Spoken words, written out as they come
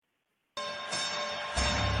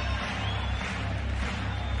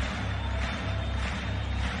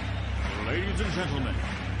Ladies and gentlemen,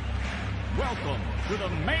 welcome to the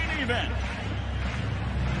main event.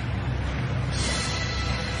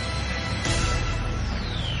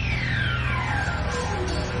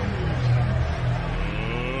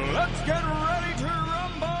 Let's get ready to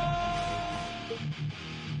rumble!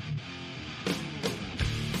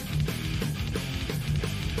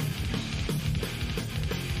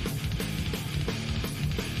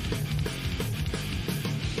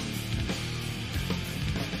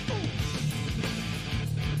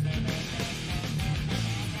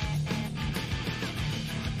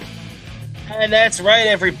 And that's right,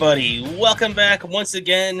 everybody. Welcome back once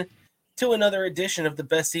again to another edition of the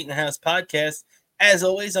Best Seat in the House podcast. As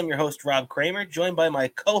always, I'm your host, Rob Kramer, joined by my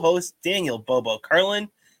co-host, Daniel Bobo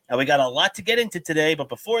Carlin. And we got a lot to get into today, but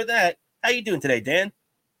before that, how you doing today, Dan?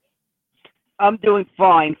 I'm doing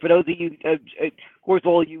fine. For those of you, of course,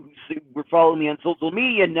 all you who were following me on social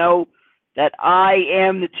media know that I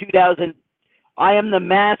am the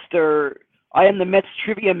Mets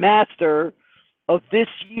trivia master of this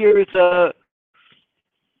year's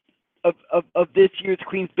of this year's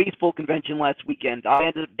Queens Baseball Convention last weekend.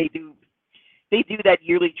 They do this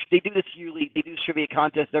trivia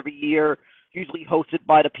contest every year, usually hosted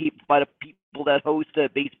by the people that host a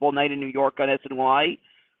baseball night in New York on SNY,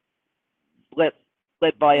 led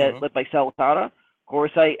by Salvatara. Of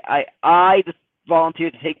course, I just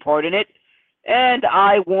volunteered to take part in it, and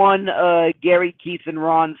I won Gary, Keith, and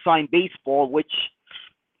Ron signed baseball, which,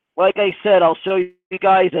 like I said, I'll show you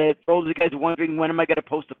guys. For those of you guys wondering when am I going to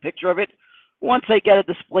post a picture of it, once I get a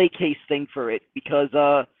display case thing for it, because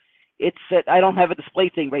I don't have a display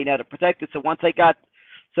thing right now to protect it. So until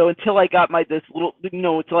I got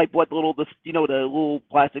until I bought the little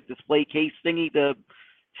plastic display case thingy to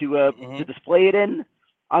display it in,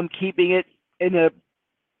 I'm keeping it in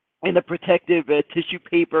the protective tissue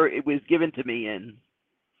paper it was given to me in.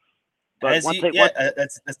 But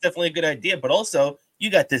that's definitely a good idea. But also,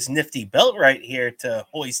 you got this nifty belt right here to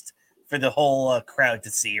hoist for the whole crowd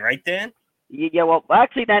to see, right, Dan? Yeah, well,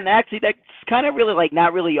 actually, that's kind of really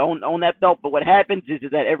not really own that belt. But what happens is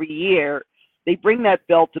that every year they bring that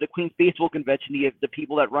belt to the Queens Baseball Convention, the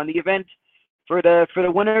people that run the event, for the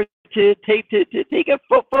winner to take a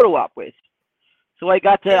photo op with. So I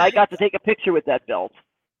got to take a picture with that belt.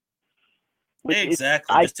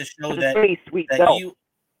 Exactly, just to show that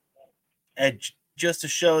just to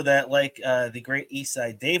show that, like the great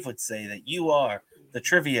Eastside Dave would say, that you are the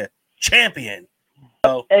trivia champion.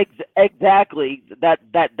 So exactly that.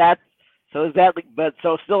 So exactly, but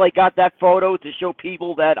so still, I got that photo to show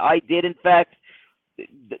people that I did, in fact,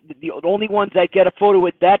 the only ones that get a photo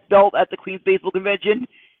with that belt at the Queens Baseball Convention,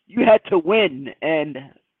 you had to win, and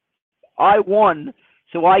I won.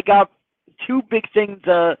 So I got two big things.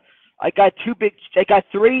 I got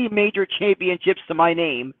three major championships to my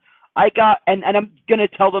name. And I'm gonna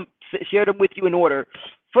share them with you in order.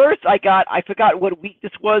 First, I forgot what week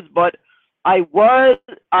this was, but I was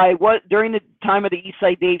during the time of the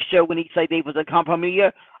Eastside Dave show when Eastside Dave was on Compound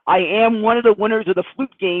Media. I am one of the winners of the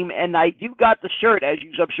flute game, and I do got the shirt. I'm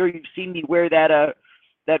sure you've seen me wear that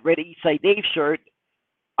red Eastside Dave shirt.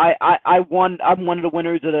 I'm one of the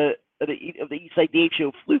winners of the Eastside Dave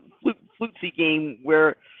show flutesy game,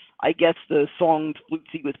 where I guess the song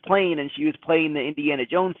Flutesy was playing, and she was playing the Indiana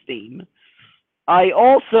Jones theme. I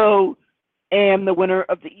also am the winner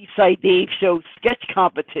of the Eastside Dave show sketch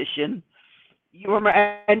competition. You remember,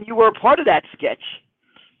 and you were a part of that sketch.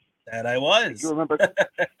 That I was. You remember?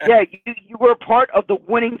 Yeah, you were a part of the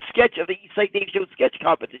winning sketch of the Eastside Dave show sketch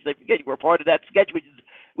competition. I forget you were a part of that sketch,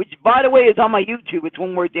 which by the way is on my YouTube. It's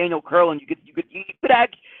one word Daniel Curlin. You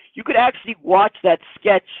could actually watch that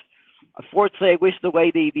sketch. Unfortunately, I wish the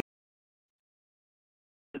way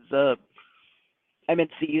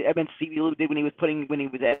MNC Lou did when he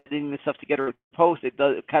was editing the stuff together to post. It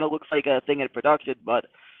kind of looks like a thing in production, but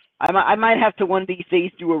I might have to one of these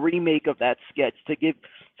days do a remake of that sketch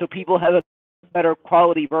so people have a better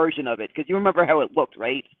quality version of it, because you remember how it looked,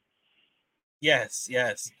 right? Yes.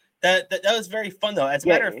 That was very fun, though. As a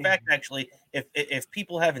matter of fact, actually, if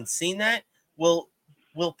people haven't seen that, we'll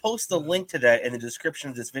post the link to that in the description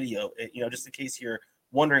of this video. Just in case you're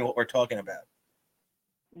wondering what we're talking about.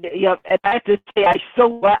 Yeah, and I have to say, I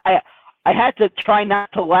had to try not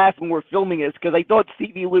to laugh when we're filming this, because I thought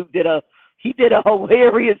Stevie Lou did a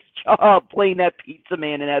hilarious job playing that pizza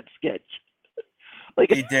man in that sketch.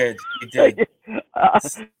 He did.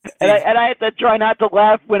 And I had to try not to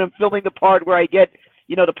laugh when I'm filming the part where I get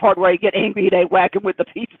angry and I whack him with the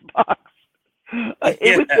pizza box.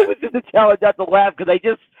 It was just a challenge not to laugh, because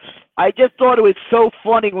I just thought it was so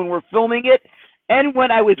funny when we're filming it, and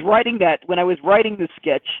when I was writing the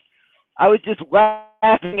sketch, I was just laughing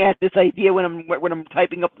laughing at this idea when I'm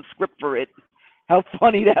typing up the script for it. How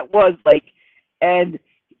funny that was! Like, and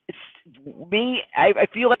I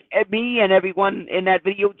feel like me and everyone in that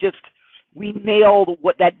video we nailed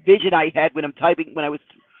what that vision I had when I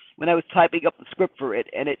was typing up the script for it,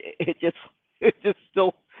 and it's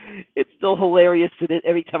still hilarious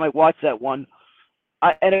every time I watch that one.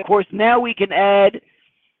 And of course now we can add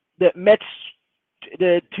the Mets,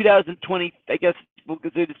 the 2020, I guess we'll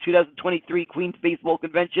consider this 2023 Queens Baseball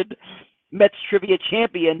Convention Mets trivia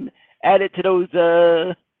champion added to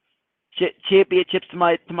those championships to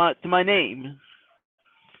my name.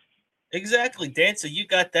 Exactly, Dan. So you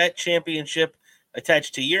got that championship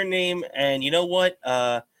attached to your name, and you know what?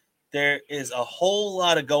 There is a whole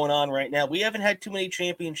lot of going on right now. We haven't had too many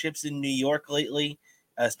championships in New York lately,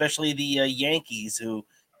 especially the Yankees, who,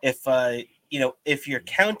 if you're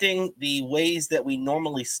counting the ways that we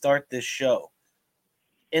normally start this show,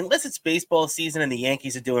 unless it's baseball season and the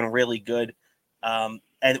Yankees are doing really good, or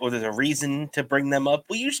there's a reason to bring them up,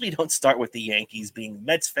 we usually don't start with the Yankees being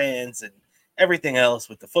Mets fans and everything else,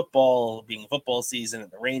 with the football being football season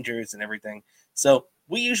and the Rangers and everything. So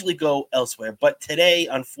we usually go elsewhere. But today,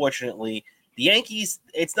 unfortunately, the Yankees,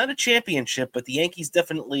 it's not a championship, but the Yankees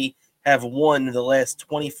definitely have won the last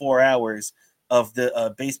 24 hours of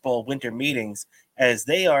the baseball winter meetings, as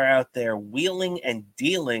they are out there wheeling and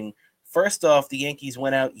dealing. First off, the Yankees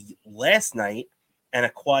went out last night and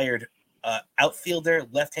acquired outfielder,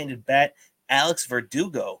 left-handed bat Alex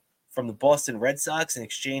Verdugo from the Boston Red Sox in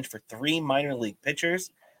exchange for 3 minor league pitchers.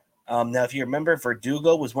 Now, if you remember,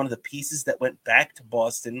 Verdugo was one of the pieces that went back to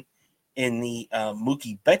Boston in the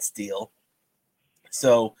Mookie Betts deal.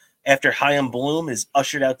 So after Chaim Bloom is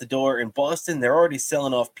ushered out the door in Boston, they're already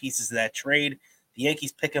selling off pieces of that trade. The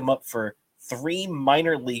Yankees pick him up for 3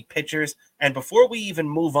 minor league pitchers. And before we even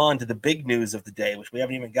move on to the big news of the day, which we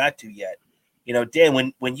haven't even got to yet,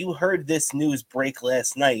 Dan, when you heard this news break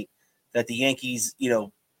last night that the Yankees,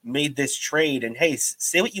 made this trade, and hey,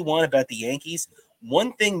 say what you want about the Yankees,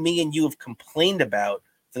 one thing me and you have complained about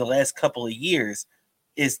for the last couple of years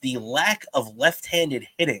is the lack of left-handed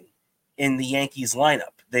hitting in the Yankees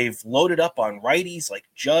lineup. They've loaded up on righties like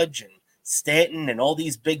Judge and Stanton and all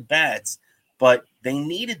these big bats, but they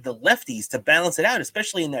needed the lefties to balance it out,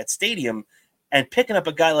 especially in that stadium, and picking up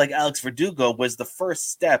a guy like Alex Verdugo was the first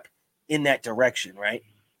step in that direction, right?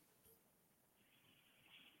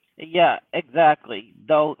 Yeah, exactly.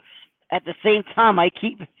 Though, at the same time, I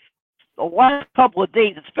keep the last couple of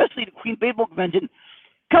days, especially the Queen Baseball Convention,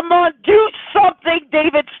 come on, do something,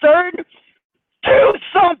 David Stern! Do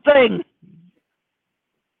something!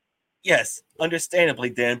 Yes,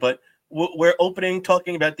 understandably, Dan, but we're opening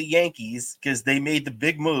talking about the Yankees because they made the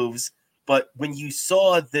big moves. But when you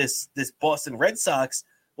saw this Boston Red Sox,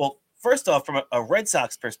 well, first off, from a Red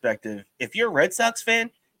Sox perspective, if you're a Red Sox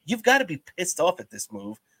fan, you've got to be pissed off at this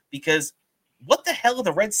move, because what the hell are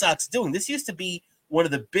the Red Sox doing? This used to be one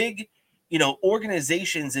of the big,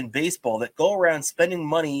 organizations in baseball that go around spending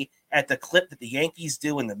money at the clip that the Yankees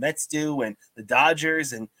do and the Mets do and the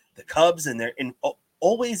Dodgers and the Cubs, and they're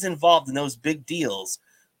always involved in those big deals.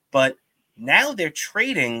 But now they're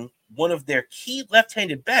trading one of their key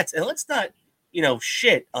left-handed bats. And let's not,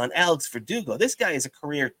 shit on Alex Verdugo. This guy is a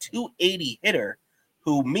career 280 hitter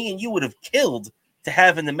who me and you would have killed to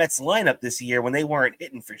have in the Mets lineup this year when they weren't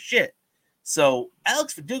hitting for shit. So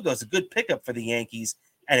Alex Verdugo is a good pickup for the Yankees.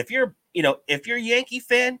 And if you're a Yankee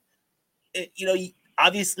fan,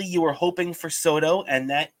 obviously you were hoping for Soto, and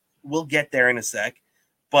that we'll get there in a sec.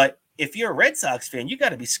 But if you're a Red Sox fan, you got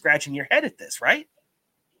to be scratching your head at this, right?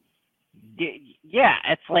 Yeah,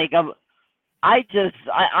 it's like I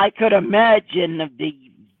could imagine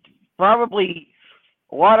probably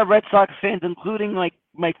a lot of Red Sox fans, including like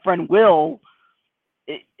my friend Will,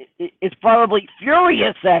 is probably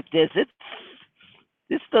furious at this.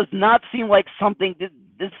 This does not seem like something.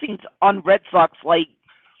 This seems un-Red Sox like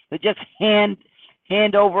to just hand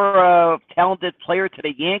over a talented player to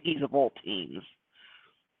the Yankees of all teams.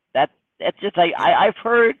 That's just I've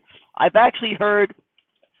actually heard.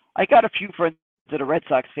 I got a few friends that are Red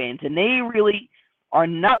Sox fans, and they really are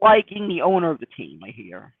not liking the owner of the team, I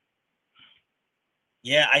hear.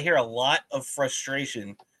 Yeah, I hear a lot of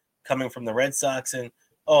frustration coming from the Red Sox, and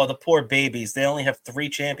the poor babies. They only have 3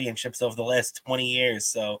 championships over the last 20 years.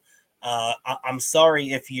 So I'm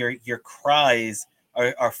sorry if your cries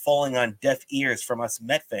are falling on deaf ears from us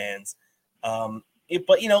Met fans.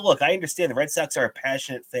 But look, I understand the Red Sox are a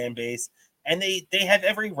passionate fan base, and they have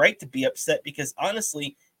every right to be upset, because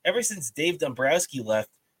honestly, ever since Dave Dombrowski left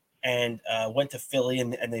and went to Philly,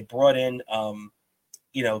 and they brought in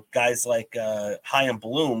guys like Chaim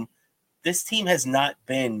Bloom, this team has not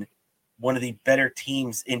been one of the better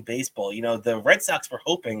teams in baseball. You know, the Red Sox were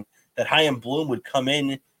hoping that Chaim Bloom would come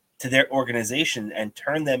in to their organization and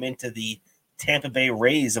turn them into the Tampa Bay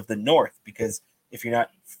Rays of the North, because if you're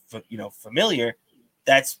not, familiar,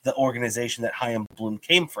 that's the organization that Chaim Bloom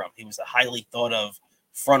came from. He was a highly thought of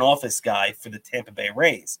front office guy for the Tampa Bay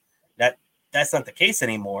Rays. That's not the case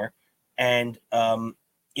anymore. And,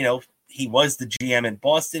 he was the GM in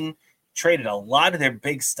Boston, traded a lot of their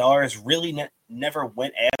big stars, really never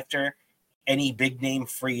went after any big name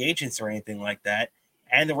free agents or anything like that.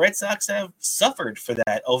 And the Red Sox have suffered for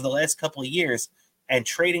that over the last couple of years. And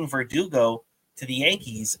trading Verdugo to the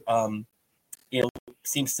Yankees,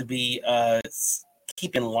 seems to be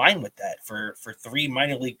keep in line with that for 3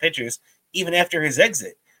 minor league pitchers, even after his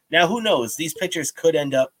exit. Now, who knows? These pitchers could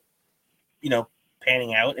end up,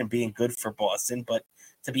 panning out and being good for Boston. But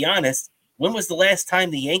to be honest, when was the last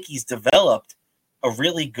time the Yankees developed a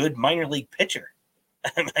really good minor league pitcher?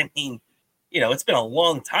 I mean, it's been a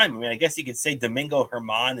long time. I mean, I guess you could say Domingo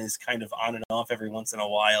Germán is kind of on and off every once in a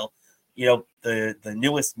while. The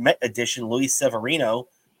newest Met addition, Luis Severino,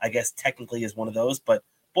 I guess technically is one of those. But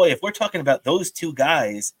boy, if we're talking about those two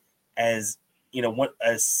guys as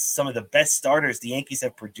as some of the best starters the Yankees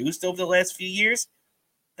have produced over the last few years,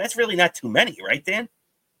 that's really not too many, right, Dan?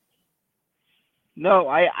 No,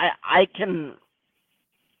 I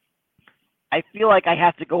feel like I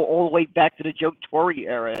have to go all the way back to the Joe Torre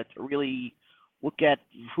era to really look at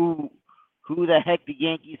who the heck the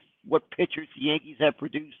Yankees, what pitchers the Yankees have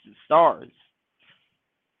produced as stars.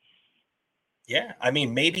 Yeah, I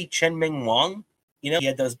mean, maybe Chen-Ming Wang. He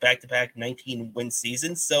had those back-to-back 19-win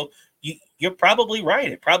seasons. So you're probably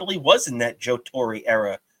right. It probably was in that Joe Torre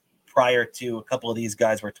era prior to a couple of these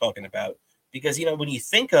guys we're talking about. Because, when you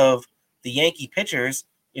think of the Yankee pitchers,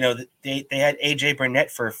 they had A.J.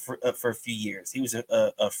 Burnett for a few years. He was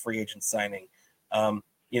a free agent signing.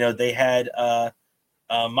 They had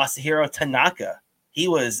Masahiro Tanaka. He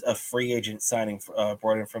was a free agent signing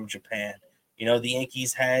brought in from Japan. The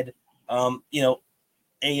Yankees had,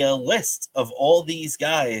 a list of all these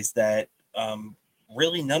guys that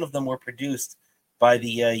really none of them were produced by the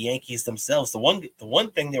Yankees themselves. The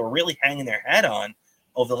one thing they were really hanging their hat on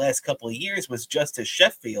over the last couple of years was Justice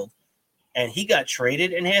Sheffield, and he got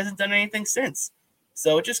traded and hasn't done anything since.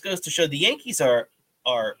 So it just goes to show the Yankees are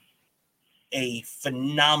a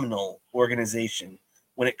phenomenal organization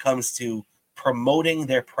when it comes to promoting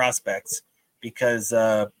their prospects, because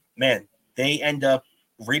they end up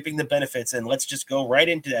reaping the benefits. And let's just go right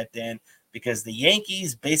into that, Dan, because the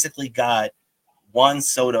Yankees basically got Juan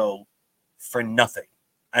Soto for nothing.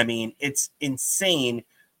 I mean, it's insane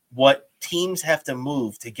what teams have to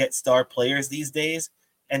move to get star players these days,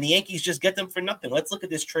 and the Yankees just get them for nothing. Let's look at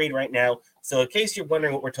this trade right now. So in case you're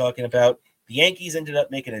wondering what we're talking about, the Yankees ended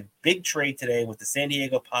up making a big trade today with the San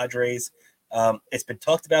Diego Padres. It's been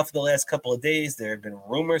talked about for the last couple of days. There have been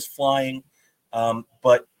rumors flying,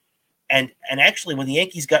 but actually, when the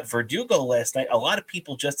Yankees got Verdugo last night, a lot of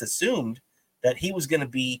people just assumed that he was going to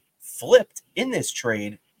be flipped in this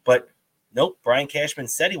trade. But nope, Brian Cashman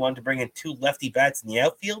said he wanted to bring in 2 lefty bats in the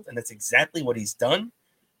outfield, and that's exactly what he's done.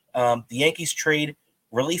 The Yankees trade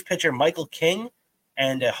relief pitcher Michael King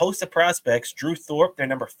and a host of prospects: Drew Thorpe, their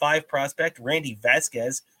number 5 prospect; Randy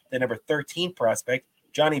Vasquez, their number 13 prospect;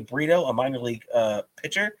 Johnny Brito, a minor league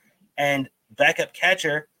pitcher; and backup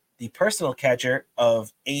catcher, the personal catcher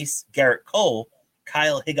of ace Garrett Cole,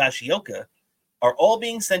 Kyle Higashioka, are all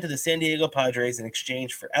being sent to the San Diego Padres in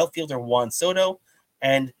exchange for outfielder Juan Soto.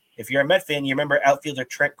 And if you're a Met fan, you remember outfielder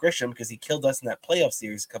Trent Grisham, because he killed us in that playoff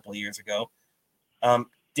series a couple of years ago.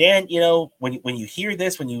 Dan, when you hear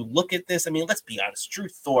this, when you look at this, I mean, let's be honest. Drew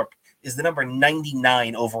Thorpe is the number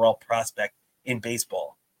 99 overall prospect in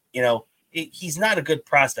baseball. He's not a good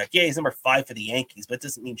prospect. Yeah, he's number 5 for the Yankees, but it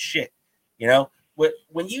doesn't mean shit.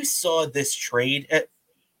 When you saw this trade,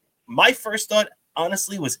 my first thought,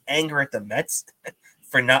 honestly, was anger at the Mets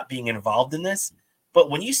for not being involved in this. But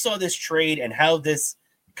when you saw this trade and how this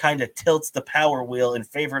kind of tilts the power wheel in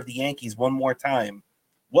favor of the Yankees one more time,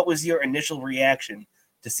 what was your initial reaction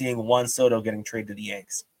to seeing Juan Soto getting traded to the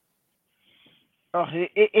Yanks?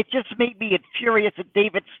 It just made me furious at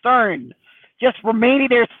David Stern, just remaining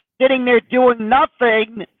there, sitting there doing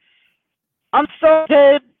nothing. I'm so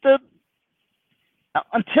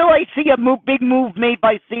until I see a big move made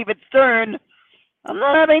by David Stern, I'm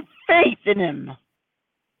not having faith in him.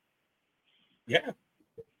 Yeah,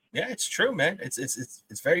 it's true, man.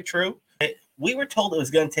 It's very true. We were told it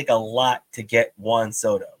was going to take a lot to get Juan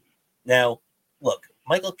Soto. Now, look,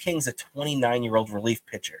 Michael King's a 29-year-old relief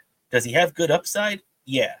pitcher. Does he have good upside?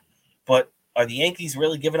 Yeah. But are the Yankees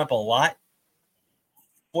really giving up a lot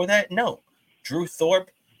for that? No. Drew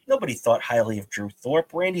Thorpe, nobody thought highly of Drew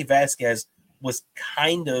Thorpe. Randy Vasquez was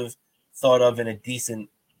kind of thought of in a decent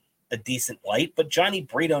light, but Johnny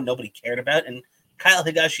Brito nobody cared about, and Kyle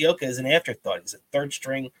Higashioka is an afterthought. He's a third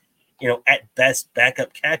string, at best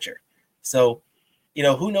backup catcher. So,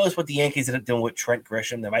 who knows what the Yankees end up doing with Trent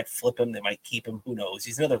Grisham? They might flip him, they might keep him. Who knows?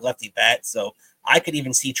 He's another lefty bat, so I could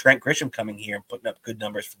even see Trent Grisham coming here and putting up good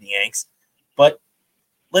numbers for the Yanks. But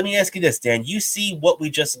let me ask you this, Dan. You see what we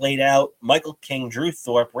just laid out: Michael King, Drew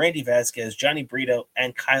Thorpe, Randy Vasquez, Johnny Brito,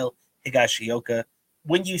 and Kyle Higashioka.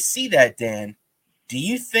 When you see that, Dan, do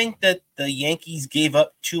you think that the Yankees gave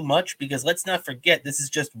up too much? Because let's not forget, this is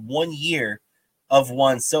just 1 year of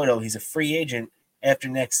Juan Soto. He's a free agent after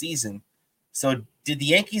next season. So did the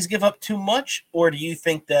Yankees give up too much, or do you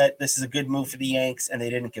think that this is a good move for the Yanks and they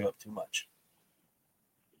didn't give up too much?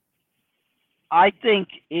 I think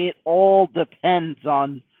it all depends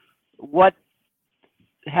on what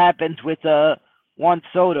happens with Juan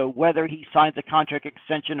Soto, whether he signs a contract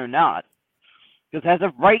extension or not. Because as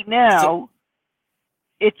of right now,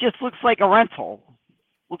 it just looks like a rental.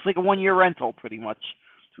 Looks like a 1 year rental, pretty much.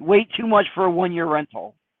 It's way too much for a 1 year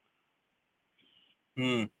rental.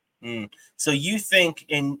 So you think,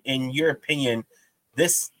 in your opinion,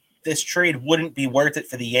 this trade wouldn't be worth it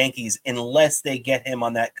for the Yankees unless they get him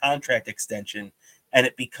on that contract extension and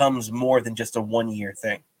it becomes more than just a 1 year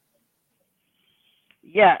thing?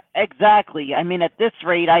 Yeah, exactly. I mean, at this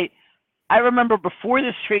rate, I remember before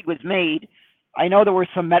this trade was made, I know there were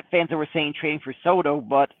some Met fans that were saying trading for Soto,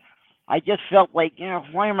 but I just felt like,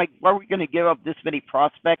 why are we going to give up this many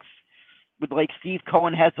prospects? With like Steve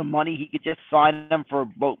Cohen has some money, he could just sign them for a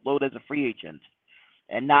boatload as a free agent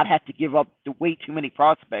and not have to give up the way too many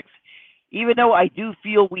prospects. Even though I do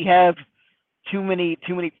feel we have too many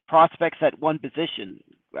prospects at one position.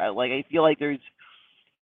 Like I feel like there's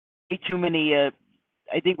way too many. I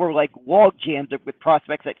think we're like log jammed with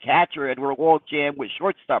prospects at catcher, and we're log jammed with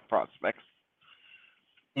shortstop prospects.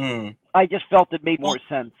 I just felt it made more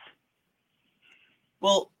sense.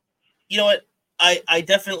 Well, you know what? I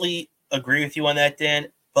definitely agree with you on that, Dan.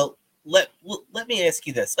 But let me ask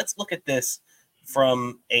you this. Let's look at this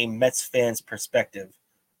from a Mets fan's perspective.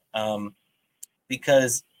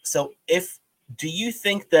 Because do you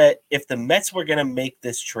think that if the Mets were going to make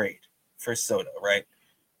this trade for Soto, right?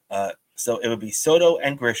 So it would be Soto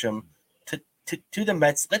and Grisham to the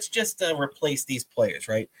Mets. Let's just replace these players,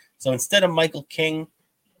 right? So instead of Michael King,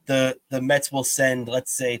 the Mets will send,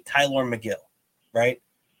 let's say, Tyler McGill, right?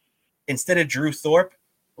 Instead of Drew Thorpe,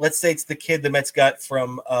 let's say it's the kid the Mets got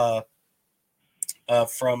from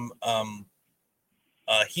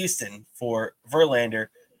Houston for Verlander,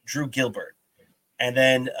 Drew Gilbert. And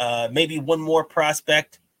then maybe one more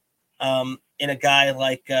prospect in a guy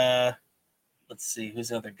like, let's see,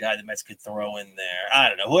 who's another guy the Mets could throw in there? I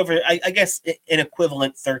don't know. Whoever, I guess an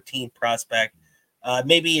equivalent 13 prospect.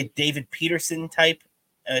 Maybe a David Peterson type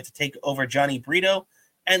to take over Johnny Brito.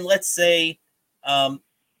 And let's say,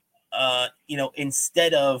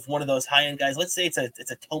 instead of one of those high-end guys, let's say it's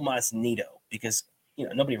a Tomas Nido, because,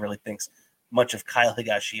 nobody really thinks much of Kyle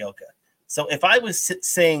Higashioka. So if I was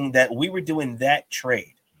saying that we were doing that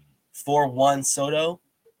trade for Juan Soto,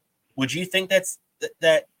 would you think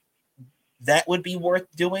that would be worth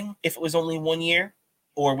doing if it was only 1 year?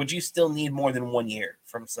 Or would you still need more than 1 year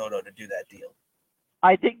from Soto to do that deal?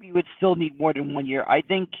 I think we would still need more than 1 year. I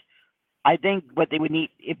think what they would need,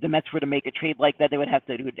 if the Mets were to make a trade like that, they would have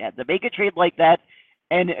to make a trade like that,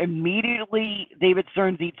 and immediately David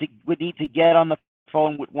Stearns would need to get on the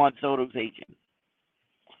phone with Juan Soto's agent.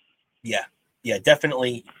 Yeah,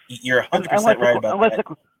 definitely. You're 100% right about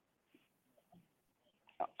that.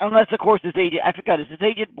 Unless, of course, his agent, I forgot, is his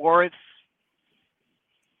agent Boris?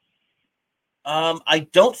 I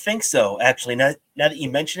don't think so, actually. Now that you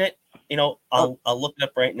mention it, I'll look it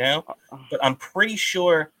up right now. But I'm pretty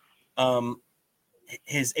sure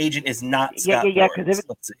his agent is not Scott Boras.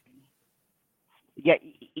 Let's see. Yeah,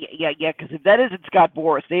 because if that isn't Scott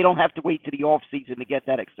Boras, they don't have to wait to the offseason to get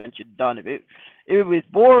that extension done. If it was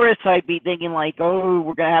Boras, I'd be thinking like, oh,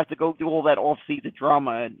 we're gonna have to go through all that offseason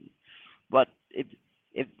drama. But if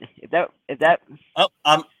that oh,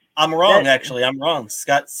 I'm wrong. Actually, I'm wrong.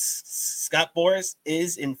 Scott Boras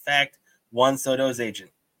is in fact Juan Soto's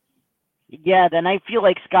agent. Yeah, then I feel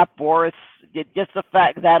like Scott Boras, just the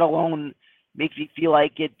fact that alone makes me feel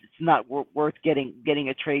like it's not worth getting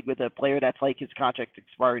a trade with a player that's like his contract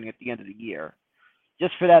expiring at the end of the year.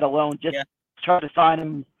 Just for that alone, try to sign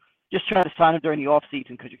him. Just try to sign him during the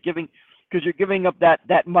offseason because you're giving up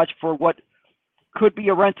that much for what could be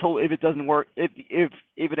a rental if it doesn't work, if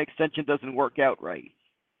an extension doesn't work out right.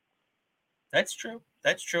 That's true.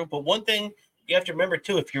 But one thing you have to remember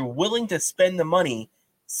too, if you're willing to spend the money,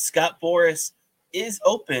 Scott Boras is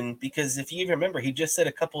open because if you remember, he just said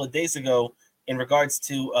a couple of days ago in regards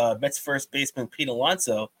to Mets first baseman Pete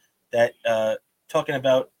Alonso that talking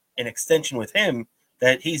about an extension with him,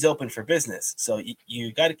 that he's open for business. So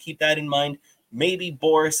you got to keep that in mind. Maybe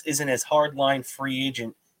Boras isn't as hardline free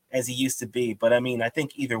agent as he used to be, but I mean, I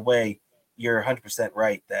think either way, you're 100%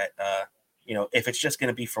 right that if it's just going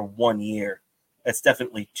to be for 1 year, that's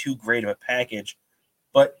definitely too great of a package.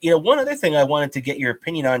 But one other thing I wanted to get your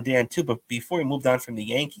opinion on, Dan, too, but before we moved on from the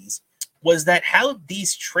Yankees, was that how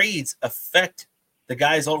these trades affect the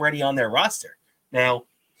guys already on their roster. Now,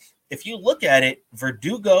 if you look at it,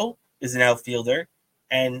 Verdugo is an outfielder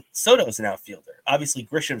and Soto is an outfielder. Obviously,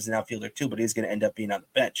 Grisham's an outfielder too, but he's going to end up being on the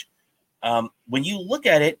bench. When you look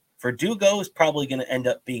at it, Verdugo is probably going to end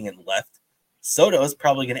up being in left. Soto is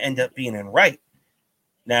probably going to end up being in right.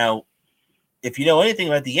 Now, if you know anything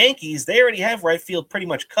about the Yankees, they already have right field pretty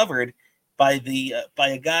much covered by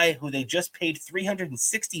a guy who they just paid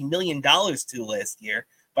 $360 million to last year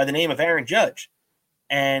by the name of Aaron Judge.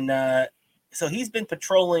 And so he's been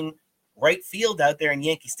patrolling right field out there in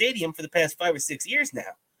Yankee Stadium for the past 5 or 6 years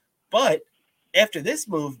now. But after this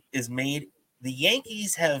move is made, the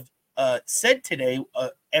Yankees have said today,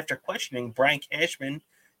 after questioning Brian Cashman,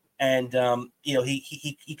 and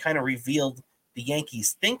he kind of revealed the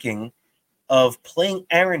Yankees' thinking of playing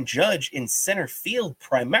Aaron Judge in center field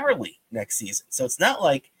primarily next season. So it's not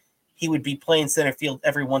like he would be playing center field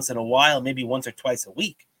every once in a while, maybe once or twice a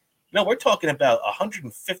week. No, we're talking about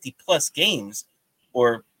 150 plus games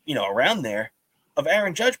or, around there of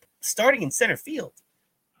Aaron Judge starting in center field.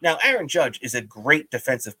 Now, Aaron Judge is a great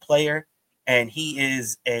defensive player and he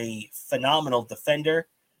is a phenomenal defender.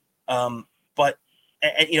 He's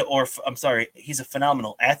a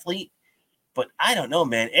phenomenal athlete. But I don't know,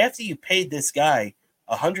 man. After you paid this guy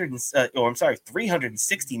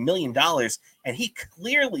 $360 million, and he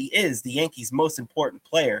clearly is the Yankees' most important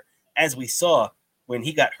player, as we saw when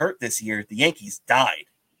he got hurt this year. The Yankees died.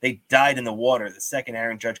 They died in the water the second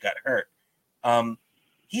Aaron Judge got hurt.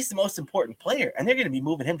 He's the most important player, and they're going to be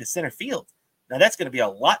moving him to center field. Now, that's going to be a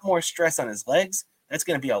lot more stress on his legs. That's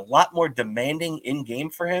going to be a lot more demanding in-game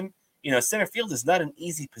for him. Center field is not an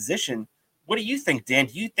easy position. What do you think, Dan?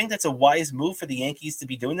 Do you think that's a wise move for the Yankees to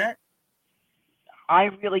be doing that? I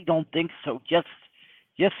really don't think so. Just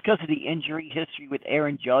because of the injury history with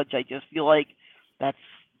Aaron Judge, I just feel like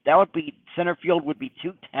center field would be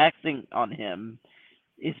too taxing on him.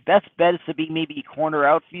 His best bet is to be maybe corner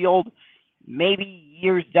outfield. Maybe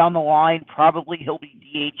years down the line, probably he'll be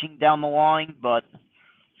DHing down the line, but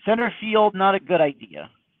center field, not a good idea.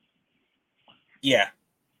 Yeah.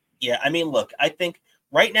 I mean, look, I think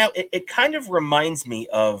right now, it kind of reminds me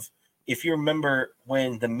of, if you remember,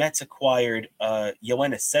 when the Mets acquired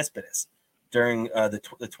Yoenis Cespedes during the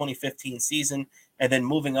 2015 season, and then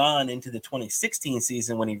moving on into the 2016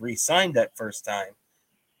 season when he re-signed that first time.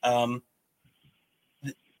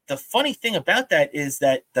 The funny thing about that is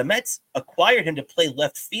that the Mets acquired him to play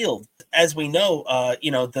left field. As we know,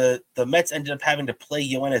 the Mets ended up having to play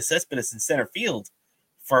Yoenis Cespedes in center field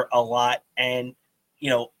for a lot, and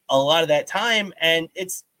a lot of that time, and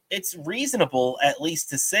it's reasonable at least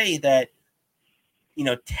to say that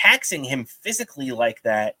taxing him physically like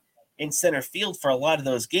that in center field for a lot of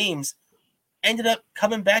those games ended up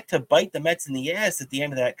coming back to bite the Mets in the ass at the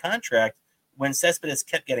end of that contract when Cespedes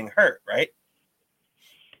kept getting hurt, right?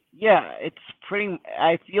 Yeah,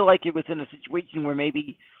 I feel like it was in a situation where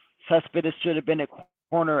maybe Cespedes should have been a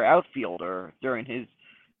corner outfielder during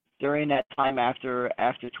that time after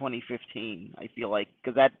 2015. I feel like,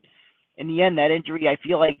 because that, in the end, that injury, I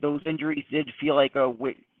feel like those injuries did feel like I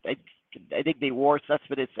think they wore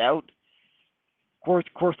Cespedes out. Of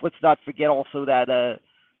course, let's not forget also that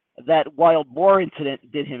that wild boar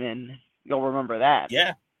incident did him in. You'll remember that.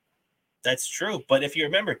 Yeah, that's true. But if you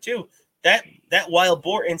remember too, that wild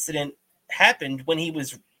boar incident happened when he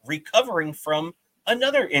was recovering from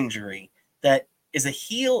another injury that is a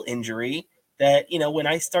heel injury. That, when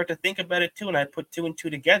I start to think about it too, and I put two and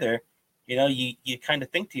two together, you kind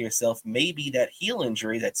of think to yourself, maybe that heel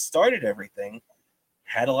injury that started everything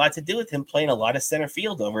had a lot to do with him playing a lot of center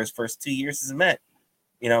field over his first 2 years as a Met.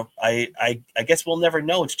 I guess we'll never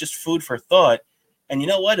know. It's just food for thought. And you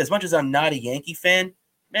know what? As much as I'm not a Yankee fan,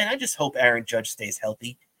 man, I just hope Aaron Judge stays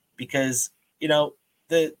healthy because,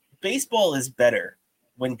 the baseball is better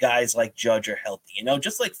when guys like Judge are healthy,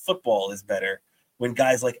 just like football is better when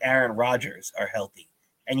guys like Aaron Rodgers are healthy.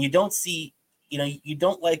 And you don't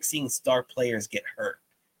like seeing star players get hurt.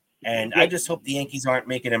 And I just hope the Yankees aren't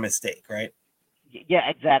making a mistake, right? Yeah,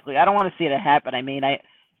 exactly. I don't want to see it happen. I mean, as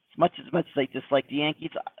much as I dislike the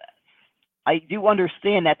Yankees, I do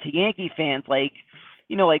understand that to Yankee fans, like,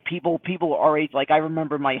 like people our age, like I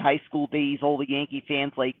remember my high school days, all the Yankee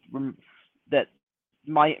fans, like that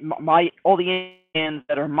my all the Yankee fans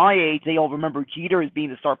that are my age, they all remember Jeter as being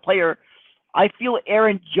the star player. I feel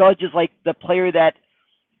Aaron Judge is like the player that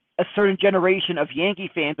a certain generation of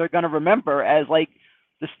Yankee fans are going to remember as like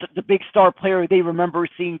the big star player they remember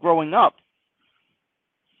seeing growing up.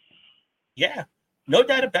 Yeah, no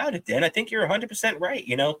doubt about it, Dan. I think you're 100% right.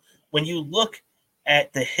 When you look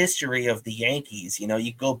at the history of the Yankees,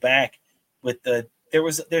 you go back with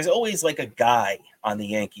there's always like a guy on the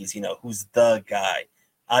Yankees, who's the guy.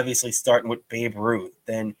 Obviously, starting with Babe Ruth,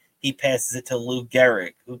 then he passes it to Lou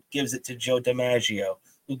Gehrig, who gives it to Joe DiMaggio,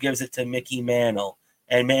 who gives it to Mickey Mantle,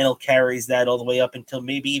 and Mantle carries that all the way up until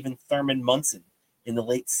maybe even Thurman Munson in the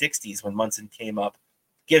late 60s when Munson came up,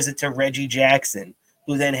 gives it to Reggie Jackson,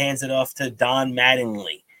 who then hands it off to Don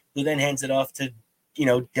Mattingly, who then hands it off to,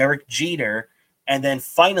 Derek Jeter. And then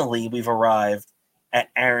finally we've arrived at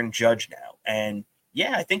Aaron Judge now. And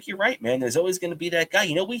yeah, I think you're right, man. There's always going to be that guy.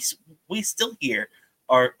 We still hear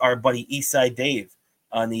our buddy Eastside Dave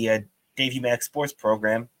on the Davey Mac Sports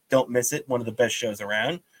program. Don't miss it. One of the best shows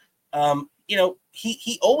around.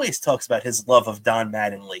 He always talks about his love of Don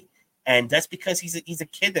Mattingly. And that's because he's a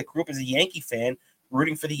kid that grew up as a Yankee fan,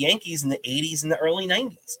 rooting for the Yankees in the 80s and the early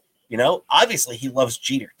 90s. Obviously he loves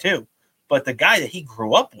Jeter too, but the guy that he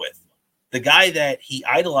grew up with, the guy that he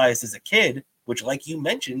idolized as a kid, which like you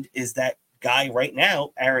mentioned is that guy right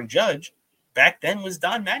now, Aaron Judge, back then was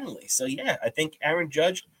Don Mattingly. So yeah, I think Aaron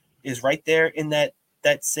Judge is right there in that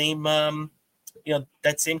same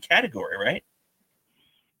that same category, right?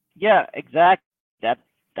 Yeah, exactly.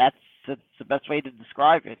 That's the best way to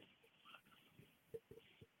describe it.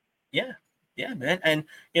 Yeah, man. And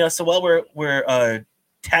so while we're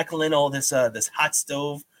tackling all this hot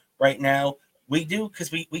stove right now, we do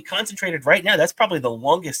because we concentrated right now. That's probably the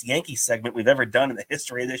longest Yankee segment we've ever done in the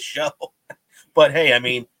history of this show. But hey, I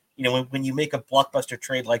mean, when you make a blockbuster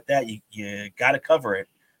trade like that, you got to cover it.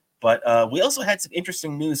 But we also had some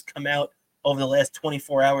interesting news come out over the last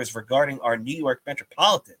 24 hours regarding our New York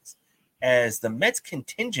Metropolitans, as the Mets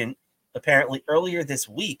contingent apparently earlier this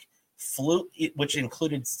week flew, which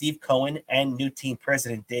included Steve Cohen and new team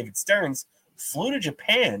president David Stearns, flew to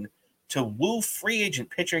Japan to woo free agent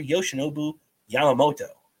pitcher Yoshinobu Yamamoto.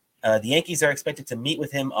 The Yankees are expected to meet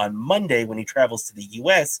with him on Monday when he travels to the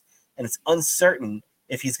U.S., and it's uncertain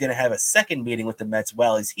if he's going to have a second meeting with the Mets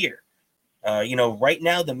while he's here. Right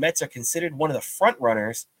now the Mets are considered one of the front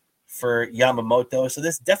runners for Yamamoto, so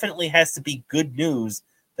this definitely has to be good news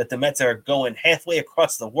that the Mets are going halfway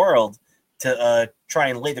across the world to try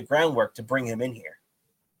and lay the groundwork to bring him in here.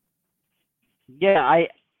 Yeah,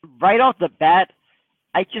 right off the bat,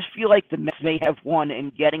 I just feel like the Mets may have won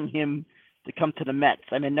in getting him to come to the Mets.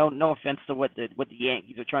 I mean, no offense to what the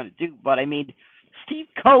Yankees are trying to do, but I mean, Steve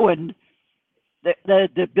Cohen,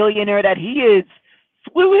 the billionaire that he is,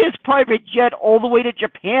 flew his private jet all the way to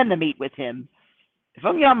Japan to meet with him. If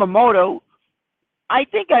I'm Yamamoto, I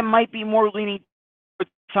think I might be more leaning towards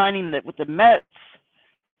signing with the Mets,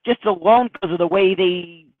 just alone because of the way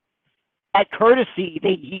that courtesy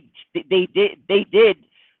they did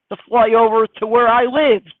to fly over to where I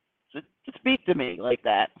live to speak to me like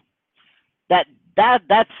that.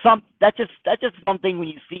 That's just something when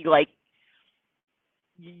you see, like,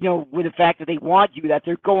 with the fact that they want you, that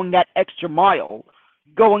they're going that extra mile,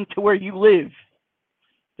 going to where you live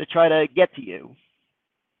to try to get to you.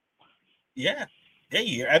 Yeah,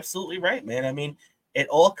 you're absolutely right, man. I mean, it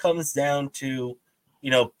all comes down to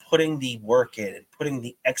putting the work in and putting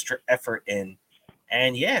the extra effort in.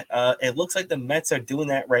 And yeah, it looks like the Mets are doing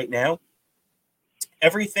that right now.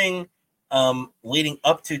 Everything leading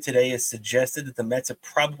up to today is suggested that the Mets are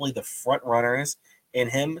probably the front runners in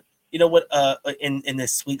him. You know what? In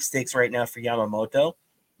this sweepstakes right now for Yamamoto.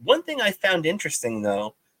 One thing I found interesting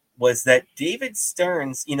though was that David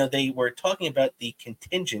Stearns, they were talking about the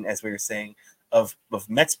contingent, as we were saying, of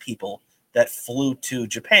Mets people that flew to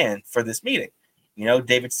Japan for this meeting.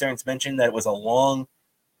 David Stearns mentioned that it was a long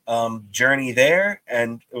journey there,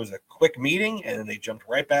 and it was a quick meeting, and then they jumped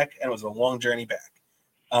right back, and it was a long journey back.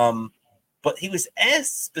 But he was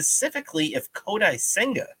asked specifically if Kodai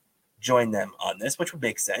Senga joined them on this, which would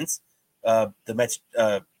make sense. The Mets,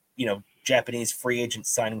 Japanese free agent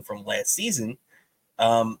signing from last season.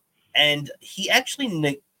 And he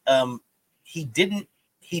actually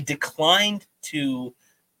he declined to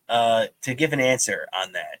give an answer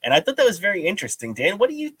on that. And I thought that was very interesting. Dan, what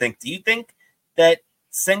do you think? Do you think that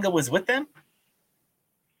Senga was with them?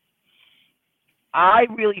 I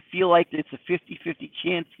really feel like it's a 50-50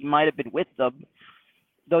 chance he might have been with them.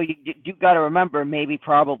 Though you do got to remember, maybe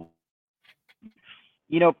probably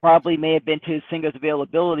probably may have been to Singer's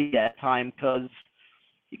availability at that time because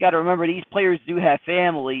you got to remember these players do have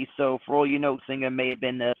families. So for all you know, Singer may have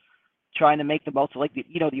been trying to make the most of like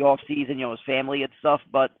the off season, his family and stuff.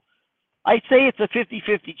 But I'd say it's a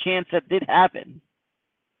 50-50 chance that did happen.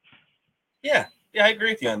 Yeah, I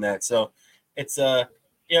agree with you on that. So it's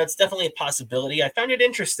it's definitely a possibility. I found it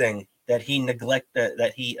interesting that he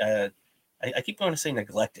I keep going to say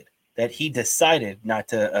neglected, that he decided not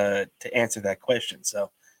to answer that question.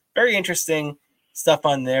 So very interesting stuff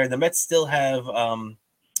on there. The Mets still have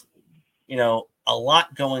a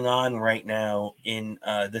lot going on right now in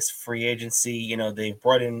this free agency. They've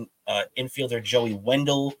brought in infielder Joey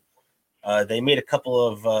Wendell. They made a couple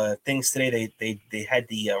of things today. They had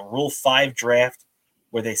the Rule 5 draft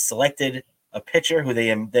where they selected a pitcher who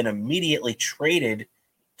they then immediately traded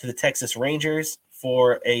to the Texas Rangers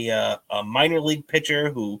for a minor league pitcher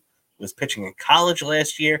who was pitching in college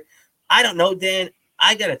last year. I don't know, Dan.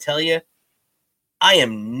 I got to tell you, I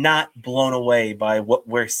am not blown away by what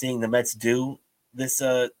we're seeing the Mets do this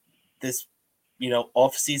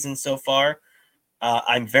off season so far.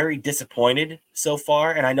 I'm very disappointed so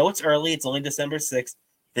far, and I know it's early. It's only December 6th.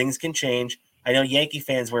 Things can change. I know Yankee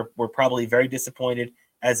fans were probably very disappointed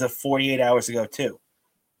as of 48 hours ago too.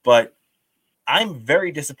 But I'm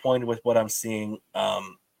very disappointed with what I'm seeing.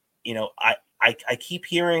 I keep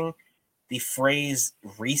hearing the phrase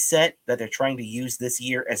reset, that they're trying to use this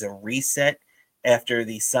year as a reset after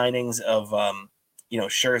the signings of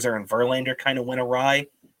Scherzer and Verlander kind of went awry.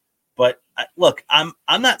 But look, I'm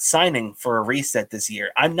not signing for a reset this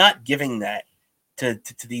year. I'm not giving that to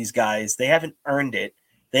these guys. They haven't earned it.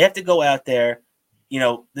 They have to go out there.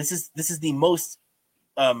 This is the most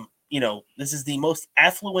this is the most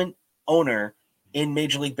affluent owner in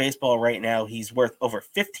Major League Baseball right now. He's worth over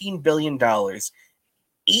 $15 billion.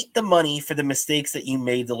 Eat the money for the mistakes that you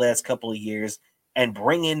made the last couple of years and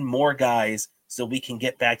bring in more guys so we can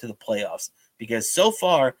get back to the playoffs. Because so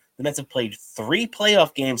far, the Mets have played 3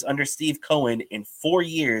 playoff games under Steve Cohen in 4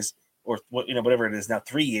 years, or whatever it is now,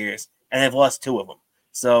 3 years, and they've lost 2 of them.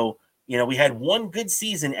 So, we had 1 good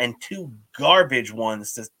season and 2 garbage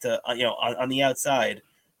ones on the outside,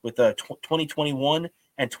 with 2021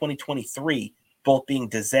 and 2023 both being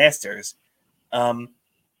disasters.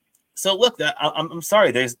 So look, I'm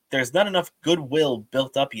sorry, there's not enough goodwill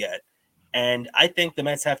built up yet, and I think the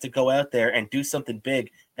Mets have to go out there and do something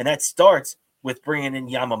big, and that starts with bringing in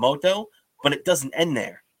Yamamoto, but it doesn't end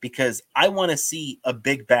there, because I want to see a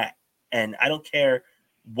big bat, and I don't care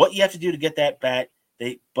what you have to do to get that bat.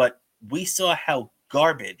 But we saw how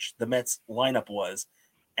garbage the Mets lineup was,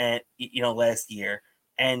 and last year,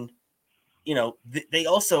 and they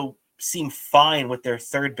also seem fine with their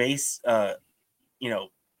third base,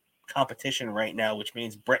 competition right now, which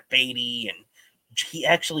means Brett Beatty, and he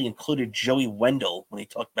actually included Joey Wendell when he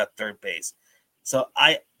talked about third base. So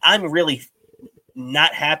I'm really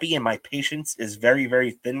not happy, and my patience is very,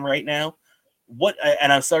 very thin right now.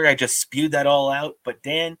 And I'm sorry I just spewed that all out, but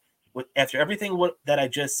Dan, after everything that I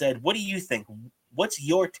just said, what do you think? What's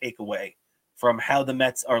your takeaway from how the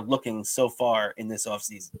Mets are looking so far in this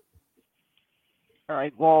offseason? All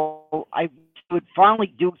right. Well, I would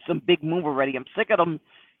finally do some big move already. I'm sick of them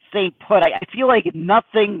staying put. I feel like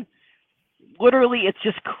nothing. Literally, it's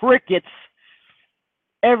just crickets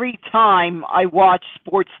every time I watch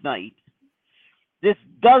Sports Night. This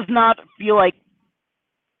does not feel like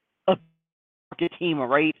a team, all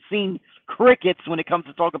right? Seeing crickets when it comes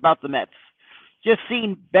to talk about the Mets. Just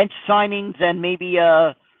seeing bench signings and maybe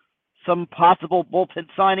some possible bullpen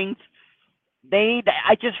signings.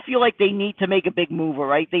 I just feel like they need to make a big move, all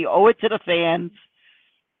right? They owe it to the fans.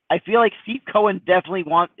 I feel like Steve Cohen definitely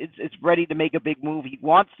is ready to make a big move. He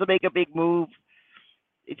wants to make a big move.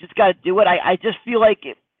 It just got to do it. I just feel like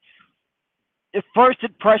the first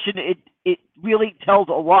impression, it really tells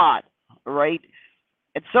a lot, right?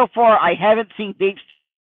 And so far, I haven't seen Dave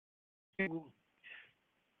do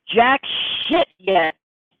jack shit yet,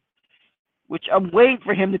 which I'm waiting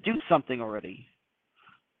for him to do something already.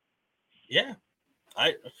 Yeah,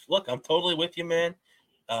 I'm totally with you, man.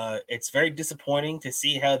 It's very disappointing to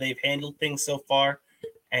see how they've handled things so far,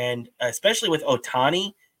 and especially with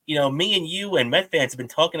Ohtani. Me and you and Met fans have been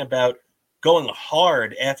talking about going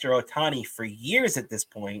hard after Ohtani for years at this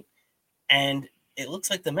point, and it looks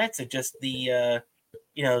like the Mets are just the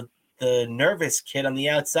nervous kid on the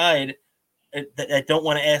outside that don't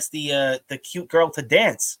want to ask the cute girl to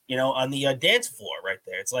dance, on the dance floor right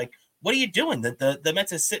there. It's like, what are you doing? The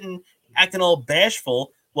Mets is sitting acting all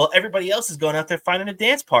bashful while everybody else is going out there finding a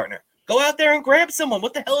dance partner. Go out there and grab someone.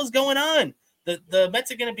 What the hell is going on? The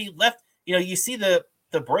Mets are going to be left. You see the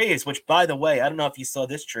Braves, which, by the way, I don't know if you saw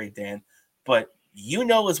this trade, Dan, but you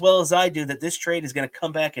know as well as I do that this trade is going to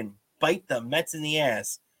come back and bite the Mets in the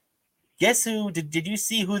ass. Guess who? Did you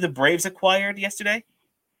see who the Braves acquired yesterday?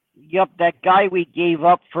 Yep, that guy we gave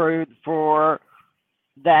up for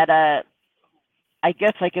that. I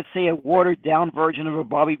guess I could say a watered down version of a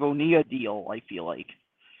Bobby Bonilla deal. I feel like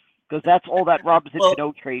because that's all that Robinson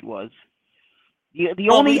Cano trade was. The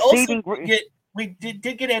only saving we did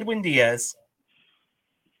get Edwin Diaz,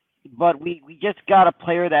 but we just got a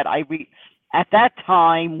player that at that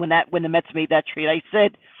time when the Mets made that trade, I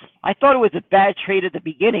said I thought it was a bad trade at the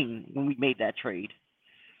beginning when we made that trade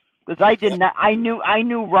because I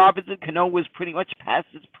knew Robinson Cano was pretty much past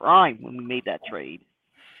his prime when we made that trade.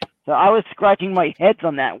 So I was scratching my head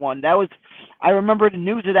on that one. I remember the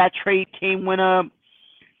news of that trade came when I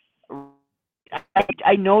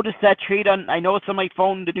noticed that trade I noticed on my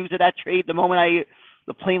phone the news of that trade the moment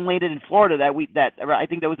the plane landed in Florida that week. That I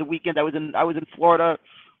think that was the weekend I was in Florida.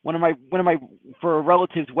 One of my for a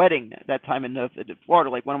relative's wedding at that time in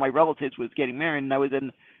Florida. Like one of my relatives was getting married, and I was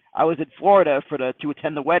in Florida to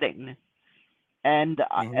attend the wedding. And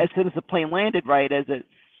as soon as the plane landed, right in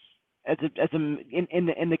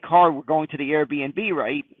the car, we're going to the Airbnb,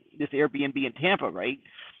 right? This Airbnb in Tampa, right?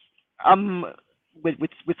 With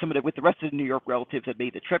the rest of the New York relatives that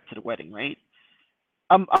made the trip to the wedding, right?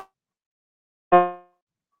 And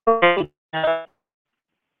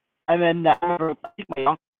then I remember my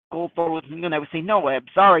uncle thought it was me, and I was saying, "No, I'm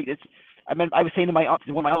sorry." I was saying to my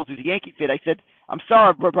uncle, one of my uncles who's a Yankee fan, I said, "I'm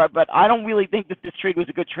sorry, but I don't really think that this trade was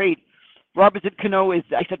a good trade." Robinson Cano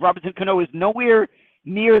is nowhere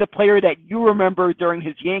near the player that you remember during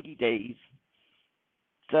his Yankee days.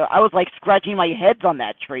 So I was like scratching my heads on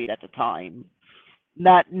that trade at the time,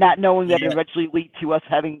 not knowing that it eventually lead to us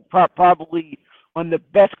having probably one of the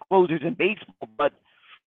best closers in baseball. But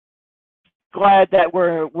glad that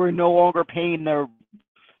we're no longer paying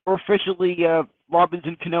we're officially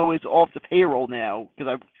Robinson Cano is off the payroll now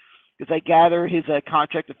because I gather his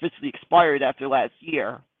contract officially expired after last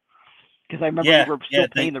year because I remember we were still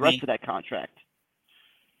paying the rest of that contract.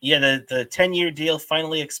 Yeah, the 10-year deal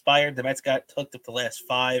finally expired. The Mets got hooked up the last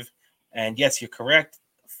 5. And yes, you're correct.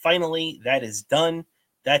 Finally, that is done.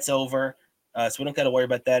 That's over. So we don't got to worry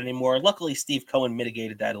about that anymore. Luckily, Steve Cohen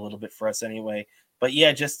mitigated that a little bit for us anyway. But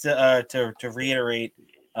yeah, just to reiterate,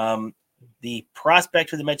 the prospect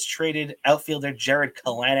who the Mets traded, outfielder Jared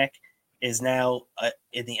Kalanick, is now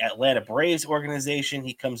in the Atlanta Braves organization.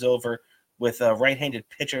 He comes over with a right-handed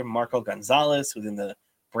pitcher, Marco Gonzalez, who then the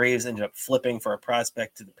Braves ended up flipping for a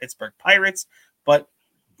prospect to the Pittsburgh Pirates. But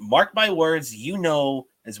mark my words, you know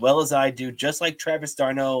as well as I do, just like Travis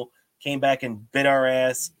d'Arnaud came back and bit our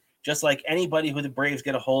ass, just like anybody who the Braves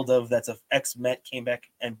get a hold of that's an ex-Met came back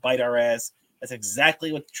and bite our ass, that's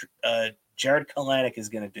exactly what Jared Kalanick is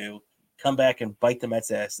going to do, come back and bite the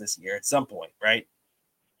Mets' ass this year at some point, right?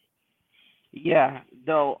 Yeah,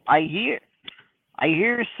 though I hear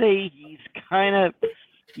say he's kind of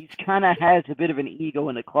has a bit of an ego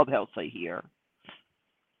in the clubhouse, I hear.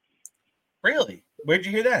 Really? Where'd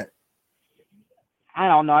you hear that? I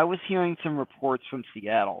don't know. I was hearing some reports from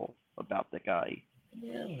Seattle about the guy.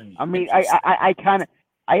 Really? I mean, I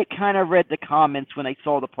kind of read the comments when I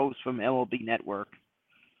saw the post from MLB Network.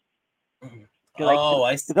 Oh,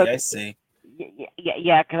 I see.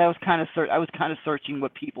 Yeah, because I was kind of searching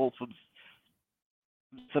what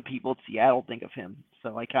some people in Seattle think of him.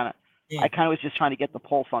 So I kind of was just trying to get the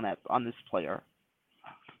pulse on this player.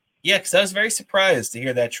 Yeah, because I was very surprised to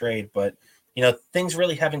hear that trade, but things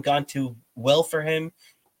really haven't gone too well for him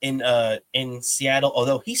in Seattle.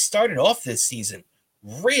 Although he started off this season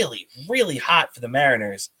really, really hot for the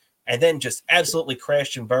Mariners, and then just absolutely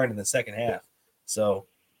crashed and burned in the second half. So,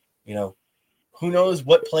 who knows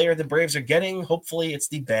what player the Braves are getting? Hopefully, it's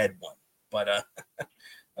the bad one. But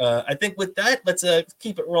I think with that, let's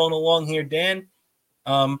keep it rolling along here, Dan.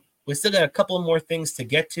 We still got a couple more things to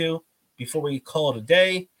get to before we call it a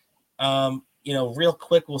day. Real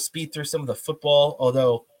quick, we'll speed through some of the football,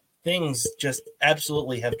 although things just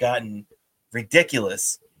absolutely have gotten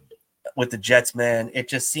ridiculous with the Jets, man. It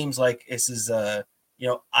just seems like this is, I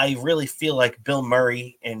really feel like Bill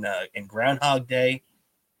Murray in Groundhog Day.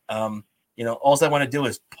 All I want to do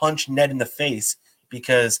is punch Ned in the face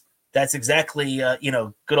because that's exactly,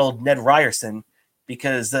 good old Ned Ryerson,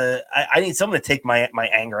 because I need someone to take my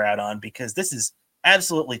anger out on, because this is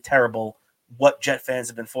absolutely terrible what Jet fans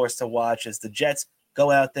have been forced to watch as the Jets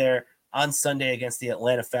go out there on Sunday against the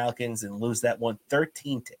Atlanta Falcons and lose that one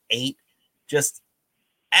 13-8. Just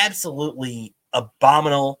absolutely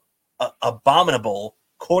abominable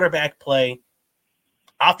quarterback play,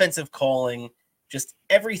 offensive calling, just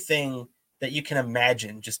everything that you can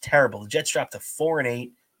imagine, just terrible. The Jets dropped to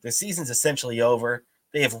 4-8. Their season's essentially over.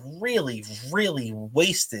 They have really, really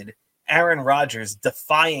wasted Aaron Rodgers,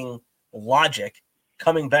 defying logic,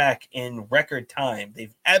 coming back in record time.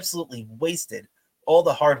 They've absolutely wasted all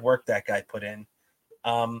the hard work that guy put in.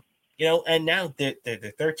 And now they're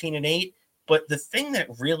 13-8. But the thing that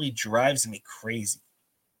really drives me crazy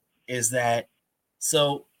is that,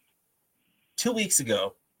 so 2 weeks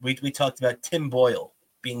ago, we talked about Tim Boyle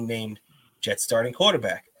being named Jets starting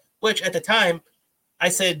quarterback, which at the time I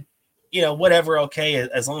said, whatever, okay,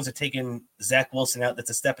 as long as they're taking Zach Wilson out, that's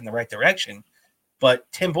a step in the right direction.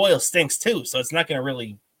 But Tim Boyle stinks too, so it's not going to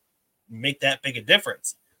really make that big a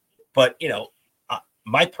difference. But,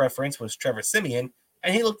 my preference was Trevor Siemian,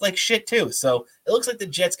 and he looked like shit too. So it looks like the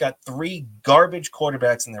Jets got 3 garbage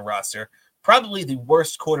quarterbacks in their roster, probably the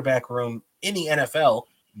worst quarterback room in the NFL,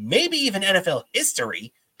 maybe even NFL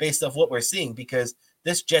history, based off what we're seeing, because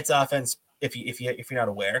this Jets offense, if you're not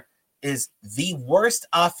aware, is the worst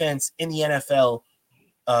offense in the NFL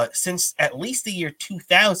since at least the year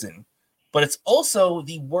 2000, but it's also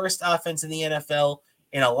the worst offense in the NFL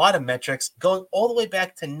in a lot of metrics, going all the way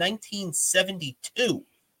back to 1972.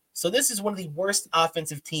 So this is one of the worst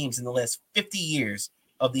offensive teams in the last 50 years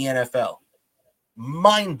of the NFL.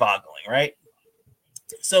 Mind-boggling, right?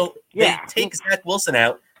 So they take Zach Wilson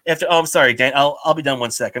out after. Oh, I'm sorry, Dan. I'll be done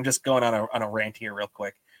 1 sec. I'm just going on a rant here real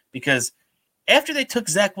quick, because after they took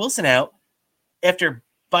Zach Wilson out,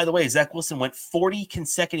 by the way, Zach Wilson went 40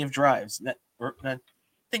 consecutive drives.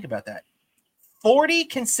 Think about that. 40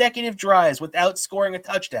 consecutive drives without scoring a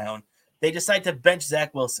touchdown. They decide to bench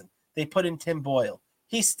Zach Wilson. They put in Tim Boyle.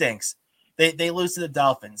 He stinks. They lose to the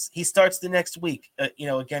Dolphins. He starts the next week,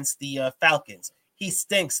 against the Falcons. He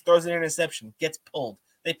stinks, throws an interception, gets pulled.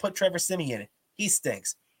 They put Trevor Siemian in. He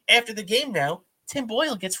stinks. After the game now, Tim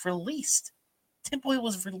Boyle gets released. Tim Boyle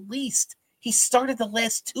was released. He started the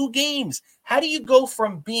last 2 games. How do you go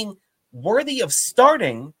from being worthy of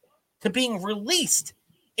starting to being released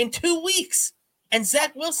in 2 weeks? And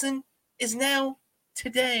Zach Wilson is now,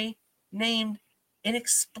 today, named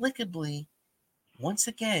inexplicably, once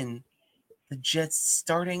again, the Jets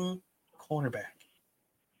starting quarterback.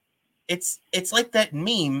 It's like that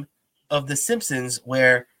meme of The Simpsons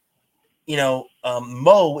where,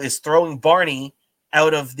 Moe is throwing Barney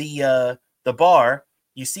out of the bar.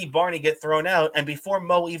 You see Barney get thrown out, and before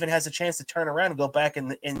Moe even has a chance to turn around and go back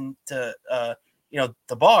into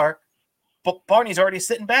the bar, Barney's already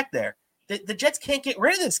sitting back there. The Jets can't get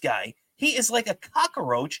rid of this guy. He is like a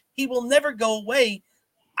cockroach. He will never go away.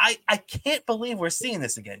 I can't believe we're seeing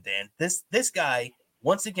this again, Dan. This guy,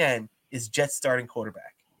 once again, is Jets starting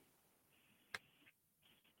quarterback.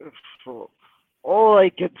 All I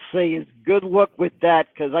could say is good luck with that,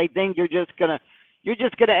 because I think you're just gonna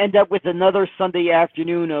end up with another Sunday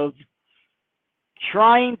afternoon of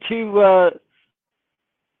trying to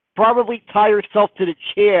probably tie yourself to the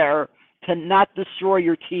chair to not destroy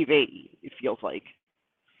your TV. It feels like.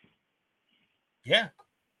 Yeah,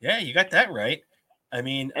 you got that right. I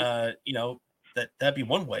mean, that'd be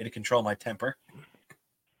one way to control my temper.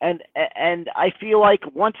 And I feel like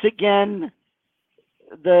once again,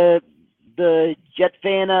 the Jet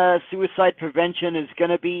fan suicide prevention is going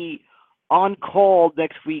to be on call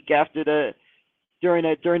next week during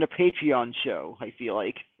the Patreon show. I feel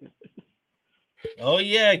like. Oh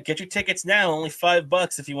yeah, get your tickets now. Only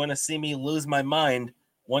 $5 if you want to see me lose my mind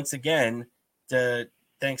once again,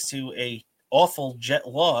 thanks to a awful Jet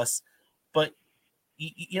loss. But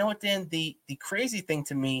you know what, Dan? The crazy thing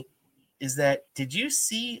to me is that, did you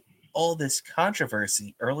see all this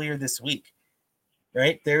controversy earlier this week?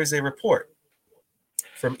 Right? There's a report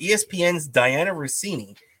from ESPN's Diana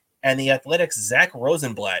Rossini and The Athletic's Zach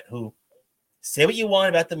Rosenblatt, who, say what you want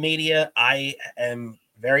about the media. I am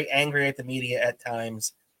very angry at the media at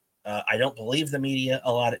times. I don't believe the media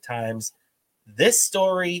a lot at times. This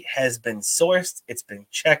story has been sourced. It's been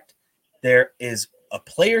checked. There is a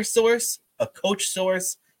player source, a coach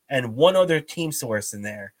source, and one other team source in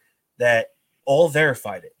there that all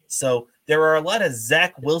verified it. So there are a lot of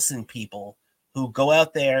Zach Wilson people who go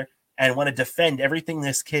out there and want to defend everything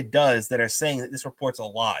this kid does that are saying that this report's a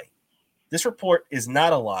lie. This report is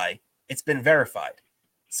not a lie. It's been verified.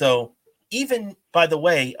 So even, by the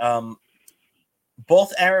way,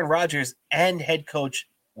 both Aaron Rodgers and head coach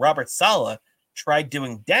Robert Saleh tried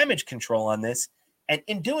doing damage control on this, and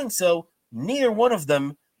in doing so, neither one of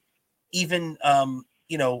them even,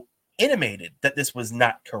 intimated that this was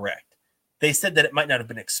not correct. They said that it might not have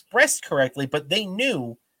been expressed correctly, but they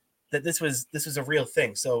knew that this was a real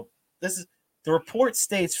thing. So the report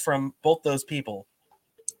states from both those people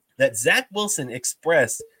that Zach Wilson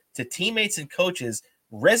expressed to teammates and coaches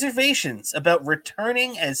reservations about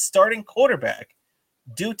returning as starting quarterback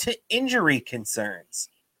due to injury concerns.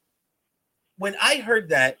 When I heard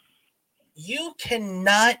that, you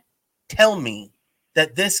cannot tell me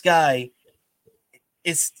that this guy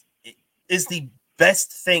is the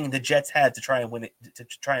best thing the Jets had to try and win it. To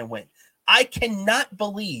try and win, I cannot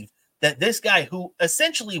believe that this guy, who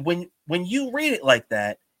essentially, when you read it like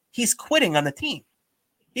that, he's quitting on the team.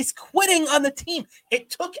 He's quitting on the team. It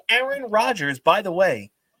took Aaron Rodgers, by the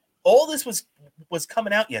way. All this was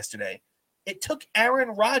coming out yesterday. It took Aaron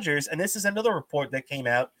Rodgers, and this is another report that came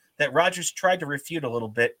out that Rodgers tried to refute a little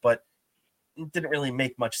bit, but it didn't really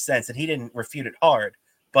make much sense, and he didn't refute it hard.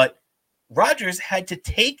 But Rodgers had to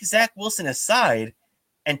take Zach Wilson aside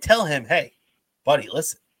and tell him, hey, buddy,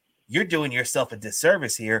 listen, you're doing yourself a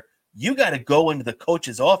disservice here. You got to go into the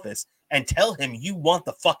coach's office and tell him you want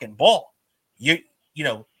the fucking ball. You're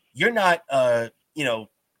not,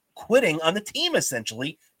 quitting on the team,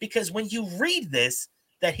 essentially, because when you read this,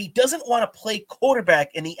 that he doesn't want to play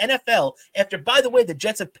quarterback in the NFL after, by the way, the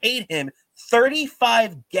Jets have paid him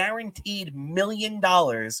 $35 guaranteed million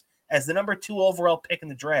as the number 2 overall pick in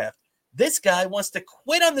the draft. This guy wants to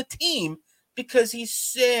quit on the team because he's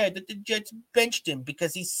sad that the Jets benched him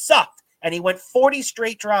because he sucked and he went 40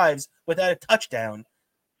 straight drives without a touchdown.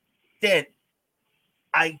 Dan,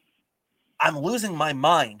 I'm losing my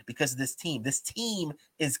mind because of this team. This team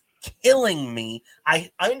is killing me.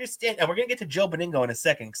 I understand, and we're going to get to Joe Beningo in a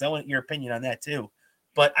second because I want your opinion on that too.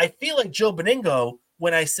 But I feel like Joe Beningo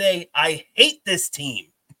when I say I hate this team.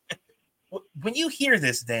 When you hear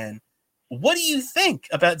this, Dan, what do you think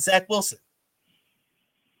about Zach Wilson?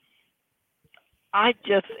 I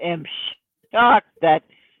just am shocked that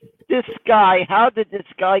this guy, how did this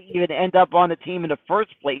guy even end up on the team in the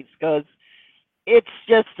first place? Because it's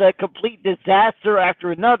just a complete disaster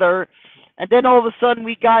after another. And then all of a sudden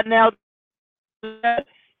we got now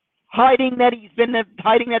hiding that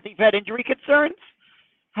they've had injury concerns.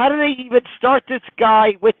 How do they even start this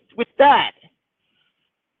guy with that?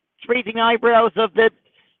 It's raising eyebrows of the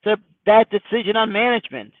bad decision on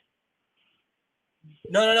management.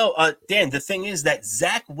 No. Dan, the thing is that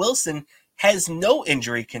Zach Wilson has no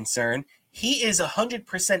injury concern. He is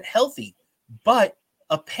 100% healthy, but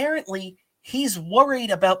apparently he's worried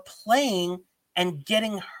about playing and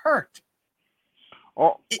getting hurt.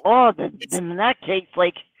 Then in that case,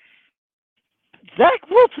 like, Zach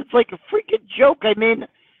Wilson's like a freaking joke. I mean,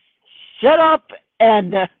 shut up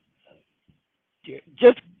and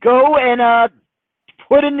just go and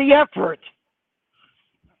put in the effort.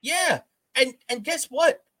 Yeah, and guess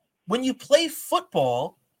what? When you play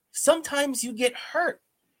football, sometimes you get hurt.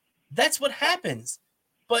 That's what happens.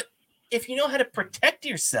 But if you know how to protect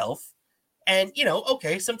yourself, and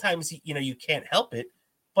okay, sometimes you can't help it,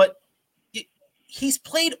 but he's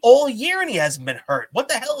played all year and he hasn't been hurt. What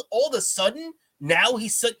the hell? All of a sudden, now he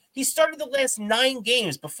started the last 9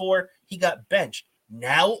 games before he got benched.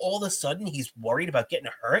 Now all of a sudden he's worried about getting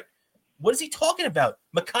hurt. What is he talking about?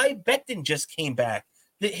 Mekhi Becton just came back.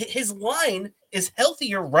 His line is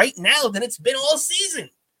healthier right now than it's been all season.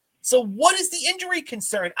 So what is the injury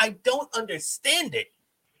concern? I don't understand it.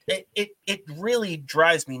 It really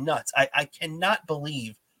drives me nuts. I cannot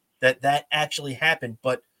believe that actually happened,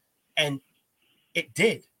 and it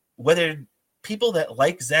did. Whether people that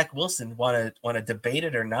like Zach Wilson want to debate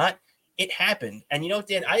it or not, it happened. And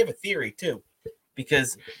Dan, I have a theory too,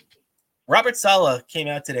 because Robert Saleh came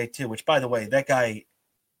out today too, which, by the way, that guy,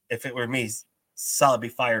 if it were me, Saleh be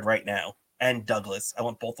fired right now. And Douglas, I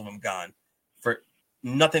want both of them gone for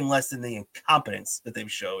nothing less than the incompetence that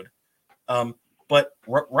they've showed. But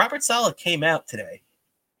Robert Saleh came out today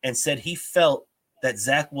and said he felt that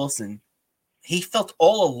he felt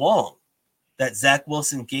all along that Zach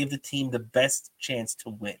Wilson gave the team the best chance to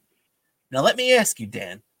win. Now, let me ask you,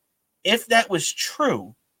 Dan, if that was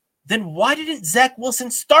true, then why didn't Zach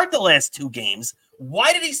Wilson start the last 2 games?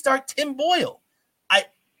 Why did he start Tim Boyle?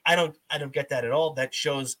 I don't get that at all. That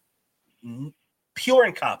shows pure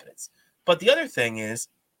incompetence. But the other thing is,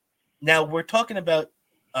 now we're talking about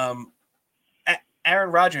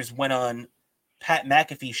Aaron Rodgers went on Pat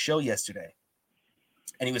McAfee's show yesterday,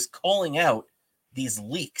 and he was calling out these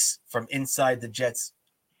leaks from inside the Jets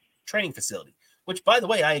training facility, which, by the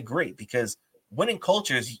way, I agree, because winning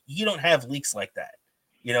cultures, you don't have leaks like that.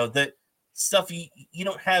 The stuff you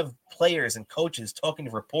don't have players and coaches talking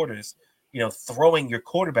to reporters, throwing your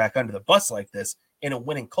quarterback under the bus like this in a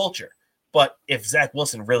winning culture. But if Zach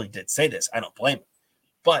Wilson really did say this, I don't blame him.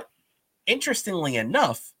 But interestingly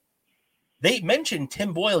enough, they mentioned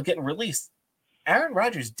Tim Boyle getting released. Aaron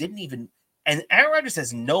Rodgers didn't even, and Aaron Rodgers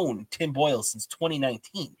has known Tim Boyle since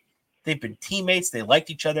 2019. They've been teammates. They liked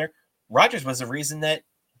each other. Rodgers was the reason that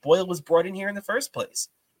Boyle was brought in here in the first place.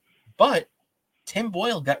 But Tim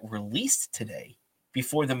Boyle got released today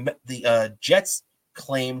before the Jets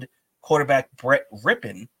claimed quarterback Brett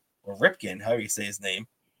Rippon, or Ripken, however you say his name,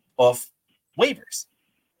 off waivers.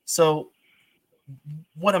 So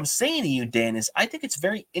what I'm saying to you, Dan, is I think it's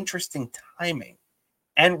very interesting timing.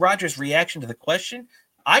 And Rogers' reaction to the question,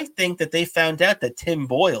 I think that they found out that Tim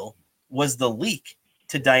Boyle was the leak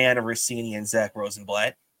to Diana Rossini and Zach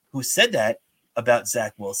Rosenblatt, who said that about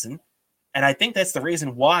Zach Wilson. And I think that's the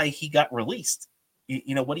reason why he got released.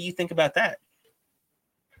 What do you think about that?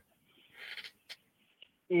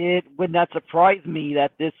 It would not surprise me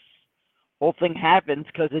that this whole thing happens,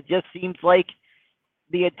 because it just seems like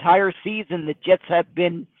the entire season the Jets have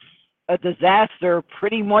been a disaster.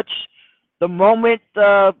 Pretty much the moment,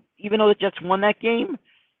 even though the Jets won that game,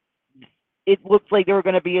 it looked like they were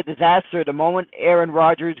going to be a disaster the moment Aaron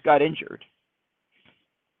Rodgers got injured.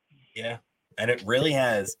 Yeah, and it really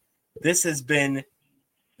has. This has been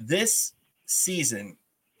this season.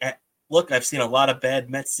 Look, I've seen a lot of bad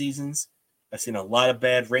Mets seasons. I've seen a lot of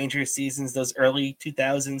bad Rangers seasons, those early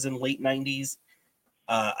 2000s and late 90s.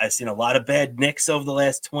 I've seen a lot of bad Knicks over the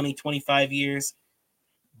last 20, 25 years.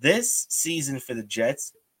 This season for the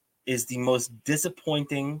Jets is the most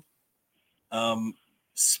disappointing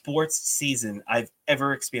sports season I've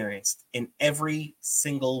ever experienced in every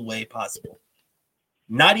single way possible.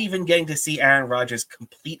 Not even getting to see Aaron Rodgers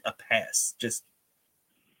complete a pass. Just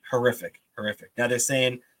horrific. Now they're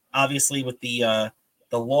saying, obviously, with the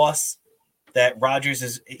loss, that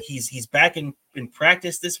Rodgers he's back in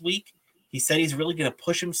practice this week. He said he's really going to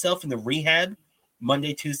push himself in the rehab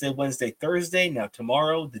Monday, Tuesday, Wednesday, Thursday. Now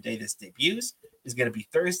tomorrow, the day this debuts, is going to be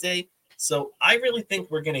Thursday. So I really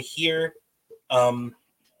think we're going to hear, a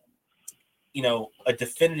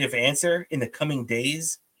definitive answer in the coming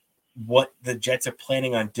days what the Jets are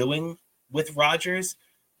planning on doing with Rodgers.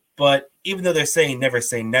 But even though they're saying never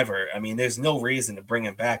say never, I mean, there's no reason to bring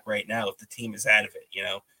him back right now if the team is out of it,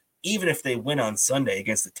 Even if they win on Sunday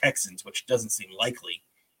against the Texans, which doesn't seem likely,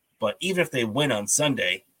 but even if they win on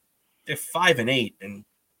Sunday, they're 5-8 and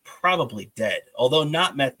probably dead, although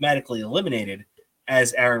not mathematically eliminated,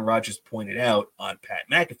 as Aaron Rodgers pointed out on Pat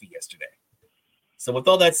McAfee yesterday. So with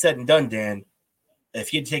all that said and done, Dan,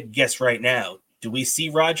 if you'd take a guess right now, do we see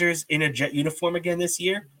Rodgers in a Jet uniform again this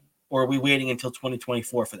year, or are we waiting until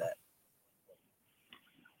 2024 for that?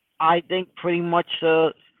 I think pretty much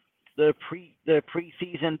the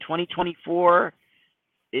preseason 2024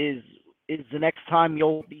 is the next time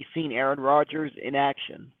you'll be seeing Aaron Rodgers in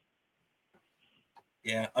action.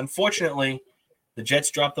 Yeah, unfortunately, the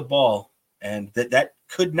Jets dropped the ball, and that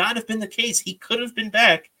could not have been the case. He could have been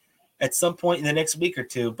back at some point in the next week or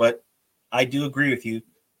two, but I do agree with you.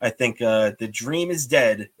 I think the dream is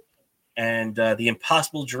dead, and the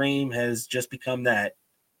impossible dream has just become that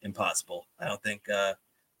impossible. I don't think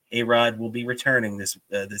A-Rod will be returning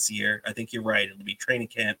this year. I think you're right. It'll be training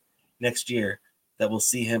camp next year that we'll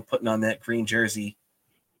see him putting on that green jersey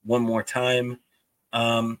one more time.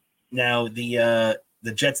 Now, the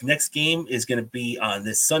Jets' next game is going to be on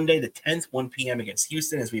this Sunday, the 10th, 1 p.m. against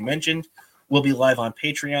Houston, as we mentioned. We'll be live on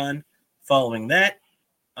Patreon following that.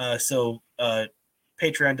 So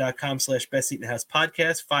patreon.com/Best Seat in the House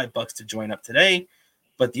podcast, $5 to join up today.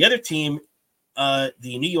 But the other team, the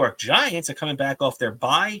New York Giants, are coming back off their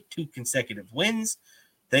bye, 2 consecutive wins.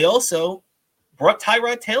 They also brought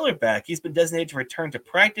Tyrod Taylor back. He's been designated to return to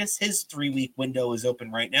practice. His 3-week window is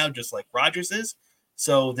open right now, just like Rodgers's.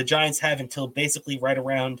 So the Giants have until basically right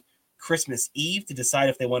around Christmas Eve to decide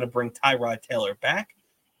if they want to bring Tyrod Taylor back.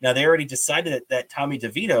 Now, they already decided that Tommy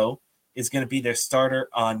DeVito is going to be their starter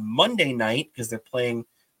on Monday night because they're playing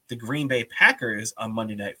the Green Bay Packers on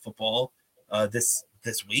Monday Night Football this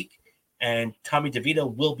week. And Tommy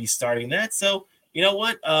DeVito will be starting that. So, you know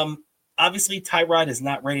what? Obviously, Tyrod is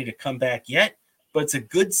not ready to come back yet, but it's a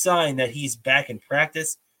good sign that he's back in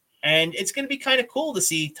practice. And it's going to be kind of cool to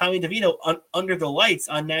see Tommy DeVito under the lights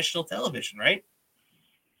on national television, right?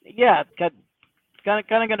 Yeah, it's kind of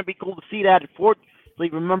going to be cool to see that.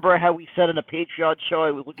 Unfortunately, remember how we said in the Patreon show,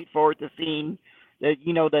 I was looking forward to seeing the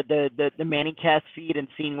Manning cast feed and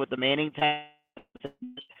seeing what the Manning time.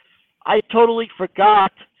 I totally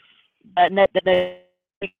forgot that they're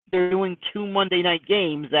doing 2 Monday night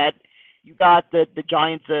games. That you got the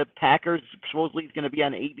Giants Packers supposedly is going to be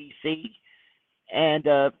on ABC. And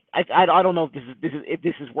I don't know if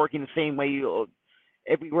this is working the same way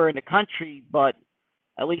everywhere in the country, but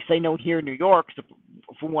at least I know here in New York, so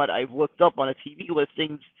from what I've looked up on the TV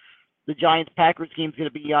listings, the Giants Packers game is going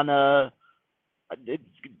to be on ABC.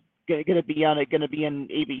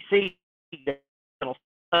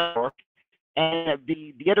 And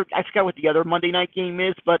the other, I forgot what the other Monday night game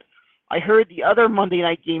is, but I heard the other Monday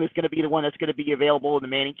night game is going to be the one that's going to be available in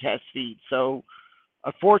the Manningcast feed. So,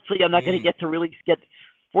 unfortunately, I'm not going to get to really get.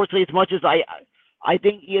 Fortunately, as much as I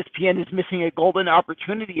think ESPN is missing a golden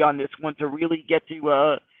opportunity on this one to really get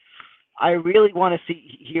to. I really want to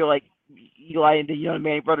hear like Eli and the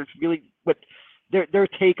Manning brothers really what their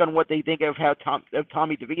take on what they think of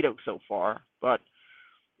Tommy DeVito so far. But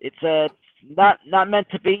it's not meant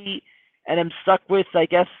to be, and I'm stuck with, I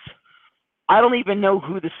guess. I don't even know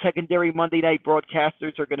who the secondary Monday night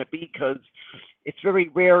broadcasters are going to be because it's very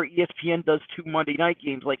rare ESPN does 2 Monday night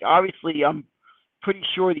games. Like, obviously, I'm pretty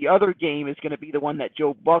sure the other game is going to be the one that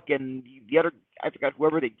Joe Buck and the other, I forgot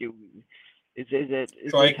whoever they do. Is it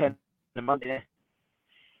the Monday night?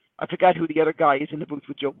 I forgot who the other guy is in the booth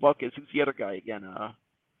with Joe Buck is. Who's the other guy again?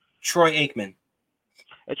 Troy Aikman.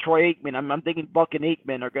 Troy Aikman. I'm thinking Buck and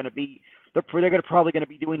Aikman are going to be. They're probably going to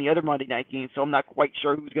be doing the other Monday night game, so I'm not quite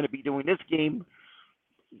sure who's going to be doing this game.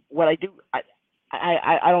 What I do,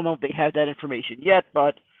 I don't know if they have that information yet,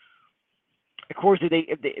 but of course if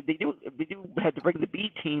they do have to bring the B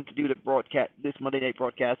team to do the broadcast, this Monday night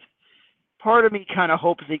broadcast. Part of me kind of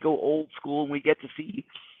hopes they go old school and we get to see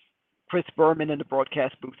Chris Berman in the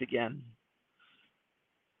broadcast booth again.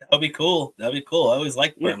 That'd be cool. I always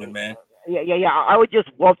liked Berman, man. Yeah. I would just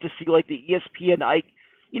love to see like the ESPN,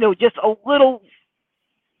 just a little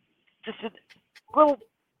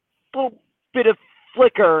bit of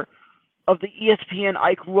flicker of the ESPN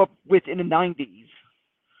I grew up with in the 90s.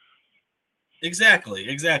 Exactly.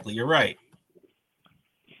 You're right.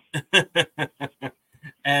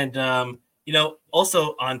 And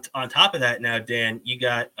also on top of that now, Dan, you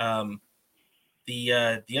got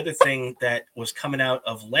the other thing that was coming out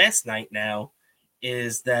of last night now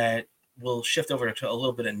is that we'll shift over to a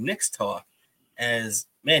little bit of Knicks talk. As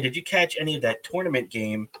man, did you catch any of that tournament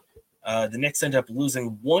game? The Knicks ended up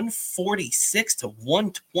losing 146 to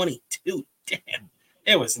 122. Damn,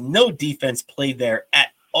 there was no defense played there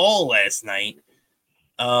at all last night.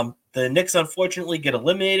 The Knicks unfortunately get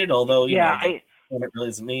eliminated, although it really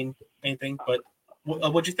doesn't mean anything. But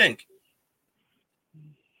what'd you think?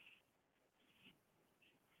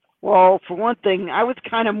 Well, for one thing, I was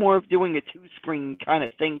kind of more of doing a 2-screen kind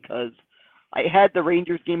of thing because I had the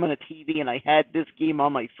Rangers game on the TV and I had this game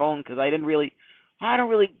on my phone because I don't really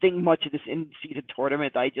think much of this in-season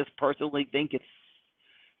tournament. I just personally think it's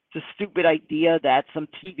a stupid idea that some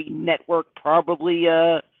TV network probably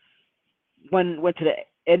went to the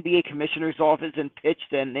NBA commissioner's office and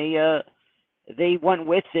pitched, and they went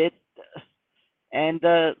with it. And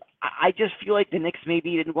I just feel like the Knicks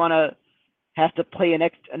maybe didn't want to have to play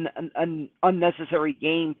an unnecessary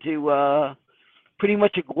game to pretty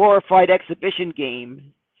much a glorified exhibition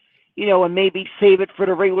game, and maybe save it for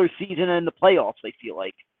the regular season and the playoffs, I feel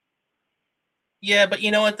like. Yeah, but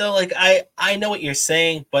you know what, though? Like, I know what you're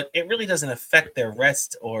saying, but it really doesn't affect their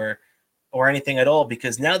rest or anything at all,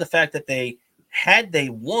 because now the fact that they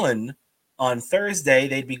won on Thursday,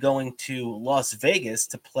 they'd be going to Las Vegas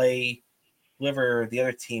to play whoever the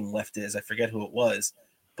other team left is. I forget who it was.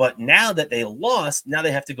 But now that they lost, now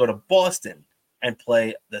they have to go to Boston and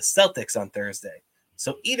play the Celtics on Thursday.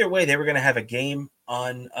 So either way, they were going to have a game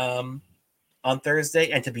on Thursday.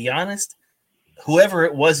 And to be honest, whoever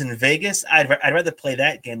it was in Vegas, I'd rather play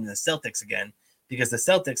that game than the Celtics again, because the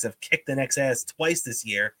Celtics have kicked the Knicks' ass twice this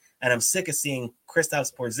year, and I'm sick of seeing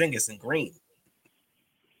Kristaps Porzingis in green.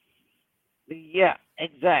 Yeah,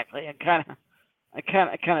 exactly. I'm kind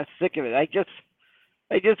of sick of it. I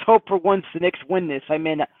just hope for once the Knicks win this. I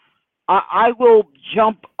mean, I will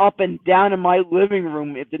jump up and down in my living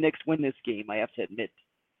room if the Knicks win this game, I have to admit.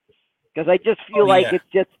 Because I just feel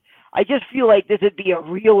I just feel like this would be a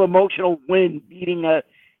real emotional win, beating a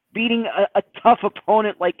tough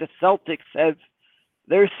opponent like the Celtics. As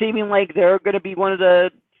they're seeming like they're going to be one of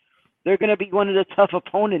the tough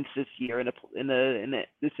opponents this year in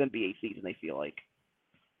this NBA season. I feel like.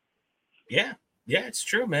 Yeah, it's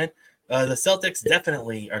true, man. The Celtics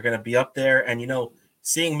definitely are going to be up there, and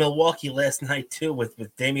seeing Milwaukee last night too with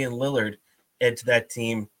Damian Lillard into that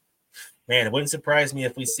team, man, it wouldn't surprise me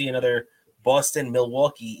if we see another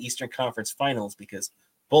Boston-Milwaukee Eastern Conference Finals, because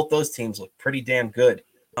both those teams look pretty damn good.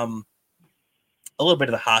 A little bit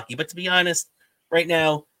of the hockey, but to be honest, right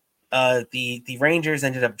now, the Rangers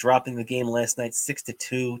ended up dropping the game last night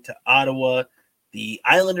 6-2 to Ottawa. The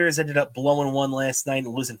Islanders ended up blowing one last night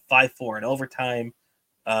and losing 5-4 in overtime.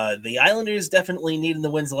 The Islanders definitely needing the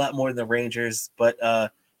wins a lot more than the Rangers, but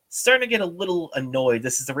starting to get a little annoyed.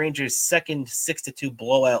 This is the Rangers' second 6-2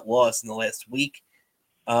 blowout loss in the last week.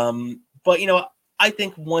 But I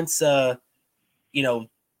think once they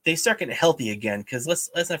start getting healthy again, because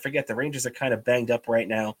let's not forget the Rangers are kind of banged up right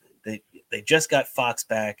now. They just got Fox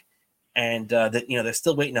back, and that they're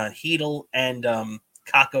still waiting on Hedel and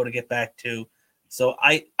Kako to get back to. So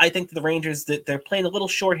I think the Rangers that they're playing a little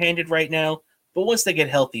shorthanded right now, but once they get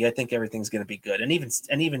healthy, I think everything's going to be good. And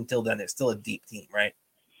even till then, they're still a deep team, right?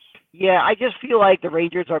 Yeah, I just feel like the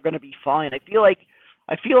Rangers are going to be fine. I feel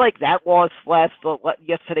like that loss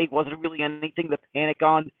yesterday wasn't really anything to panic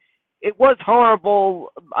on. It was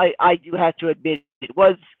horrible. I do have to admit it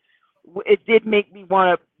was. It did make me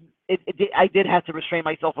want to. I did have to restrain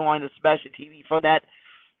myself from wanting to smash the TV for that.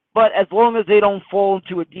 But as long as they don't fall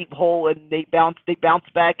into a deep hole and they bounce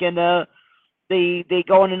back and they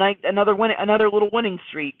go on another little winning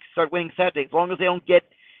streak, start winning Saturday. As long as they don't get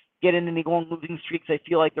in any long losing streaks, I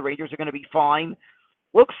feel like the Rangers are going to be fine.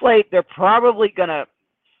 Looks like they're probably going to.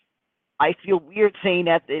 I feel weird saying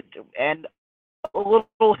that, and a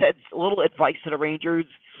little advice to the Rangers: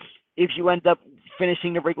 if you end up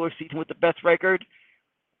finishing the regular season with the best record,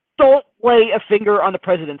 don't lay a finger on the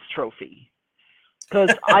President's Trophy.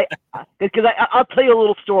 Because I'll tell you a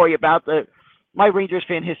little story about my Rangers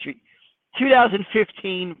fan history.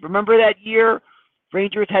 2015, remember that year?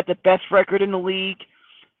 Rangers had the best record in the league.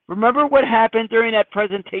 Remember what happened during that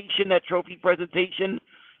presentation, that trophy presentation?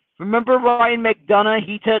 Remember Ryan McDonough?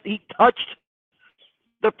 He touched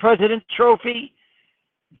the President's Trophy.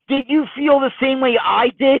 Did you feel the same way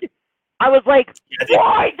I did? I was like,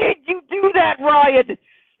 why did you do that, Ryan?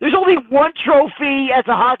 There's only one trophy as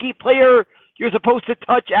a hockey player you're supposed to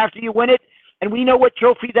touch after you win it, and we know what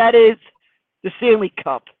trophy that is, the Stanley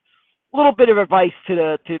Cup. A little bit of advice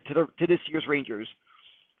to this year's Rangers.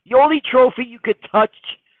 The only trophy you could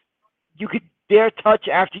dare touch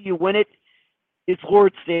after you win it is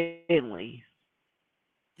Lord Stanley.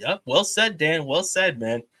 Yep, well said, Dan. Well said,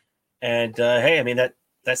 man. And hey, I mean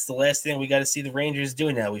that's the last thing we got to see the Rangers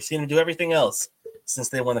do now. We've seen them do everything else since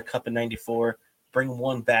they won the Cup in '94. Bring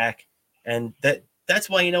one back, and that's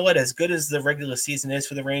why, you know what, as good as the regular season is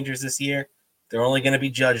for the Rangers this year, they're only going to be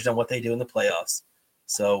judged on what they do in the playoffs.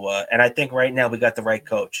 So, and I think right now we got the right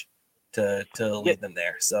coach to lead them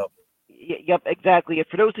there. So, yep, exactly. And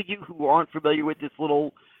for those of you who aren't familiar with this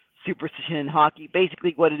little superstition in hockey,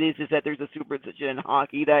 basically what it is that there's a superstition in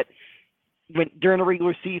hockey that during the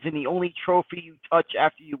regular season, the only trophy you touch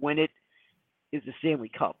after you win it is the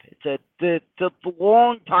Stanley Cup. It's the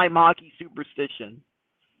long time hockey superstition.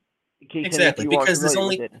 Exactly,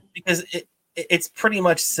 because it's pretty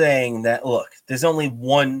much saying that, look, there's only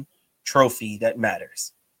one trophy that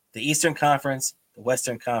matters: the Eastern Conference, the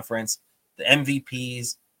Western Conference, the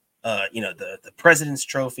MVPs, the President's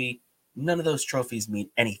Trophy. None of those trophies mean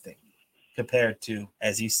anything compared to,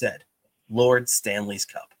 as you said, Lord Stanley's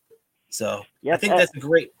Cup. So yep, I think that's a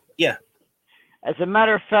great, yeah. As a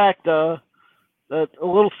matter of fact, a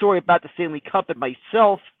little story about the Stanley Cup and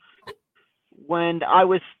myself. When I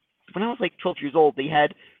was like 12 years old,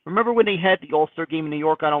 remember when they had the All-Star game in New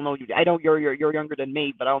York? I don't know you're younger than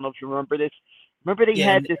me, but I don't know if you remember this. Remember they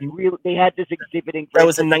had this exhibit in that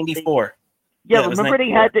was in '94. Yeah, remember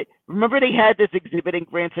they had this exhibit in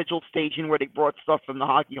Grand Central Station where they brought stuff from the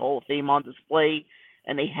Hockey Hall of Fame on display,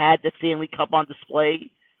 and they had the Stanley Cup on display.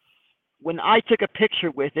 When I took a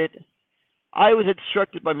picture with it, I was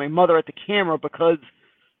instructed by my mother at the camera, because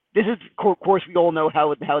this is, of course, we all know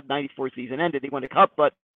how the '94 season ended. They won the Cup,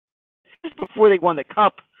 but just before they won the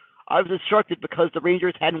Cup, I was instructed, because the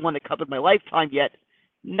Rangers hadn't won the Cup in my lifetime yet,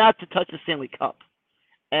 not to touch the Stanley Cup.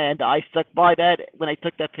 And I stuck by that when I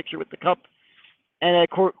took that picture with the Cup. And of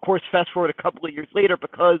course, fast forward a couple of years later,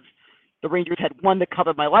 because the Rangers had won the Cup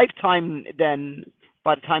in my lifetime, then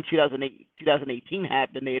by the time 2018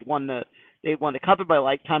 happened, they had won the Cup in my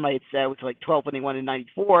lifetime. I had said I was like 12 when they won in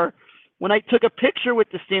 '94. When I took a picture with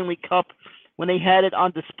the Stanley Cup, when they had it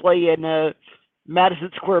on display in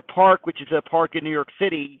Madison Square Park, which is a park in New York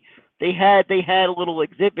City, they had a little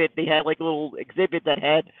exhibit. They had like a little exhibit that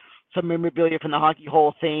had some memorabilia from the Hockey Hall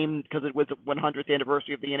of Fame, because it was the 100th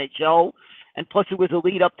anniversary of the NHL, and plus it was a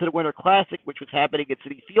lead up to the Winter Classic, which was happening at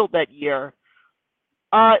Citi Field that year.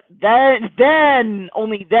 Only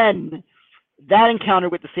then, that encounter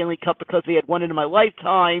with the Stanley Cup, because they had won it in my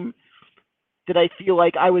lifetime, did I feel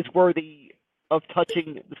like I was worthy of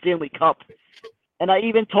touching the Stanley Cup. And I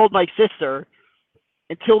even told my sister,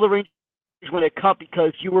 until the Rangers win a Cup,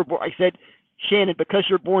 because you were born, I said, Shannon, because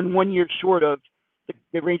you're born 1 year short of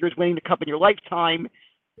the Rangers winning the Cup in your lifetime,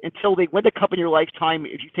 until they win the Cup in your lifetime,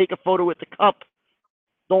 if you take a photo with the Cup,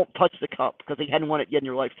 don't touch the Cup, because they hadn't won it yet in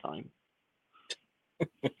your lifetime.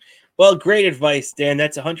 Well, great advice, Dan.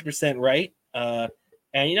 That's 100% right. And,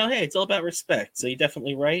 hey, it's all about respect. So you're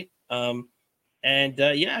definitely right. I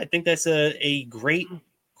think that's a great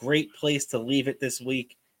place to leave it this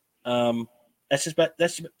week. that's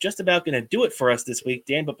just about going to do it for us this week,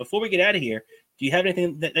 Dan. But before we get out of here, do you have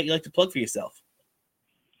anything that you'd like to plug for yourself?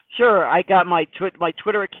 Sure, I got my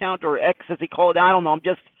Twitter account, or X as they call it. I don't know.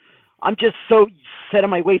 I'm just so set on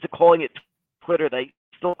my ways of calling it Twitter. They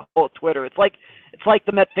still call it Twitter. It's like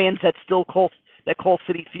the Met fans that still call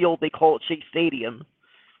Citi Field, they call it Shea Stadium.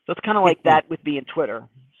 So it's kind of like that with being Twitter.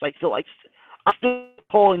 So I feel like I'm still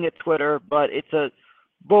calling it Twitter, but it's a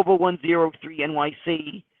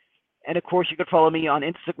Bobo103NYC. And of course, you can follow me on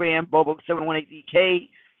Instagram, Bobo718DK.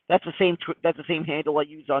 That's the same handle I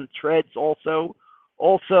use on Threads also.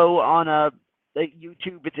 Also on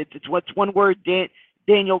YouTube, it's one word,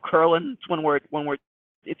 Daniel Curlin. It's one word.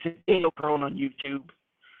 It's Daniel Curlin on YouTube.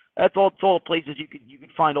 That's all. It's all places you can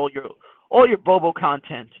find all your Bobo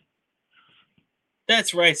content.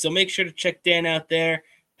 That's right. So make sure to check Dan out there,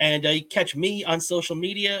 and you catch me on social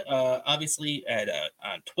media, obviously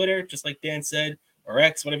on Twitter, just like Dan said, or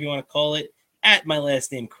X, whatever you want to call it, at my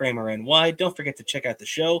last name Kramer NY. Don't forget to check out the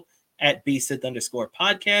show at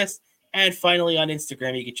BSith_podcast. And finally, on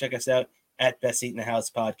Instagram, you can check us out at Best Seat in the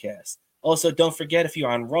House Podcast. Also, don't forget, if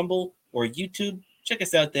you're on Rumble or YouTube, check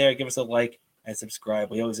us out there. Give us a like and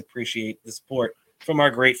subscribe. We always appreciate the support from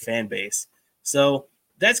our great fan base. So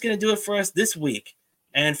that's going to do it for us this week.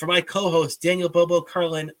 And for my co-host, Daniel Bobo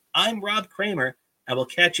Carlin, I'm Rob Kramer. I will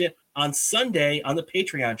catch you on Sunday on the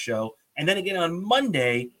Patreon show, and then again on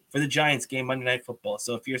Monday for the Giants game, Monday Night Football.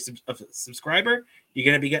 So if you're a subscriber, you're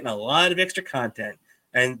going to be getting a lot of extra content.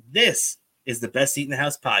 And this is the Best Seat in the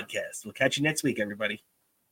House podcast. We'll catch you next week, everybody.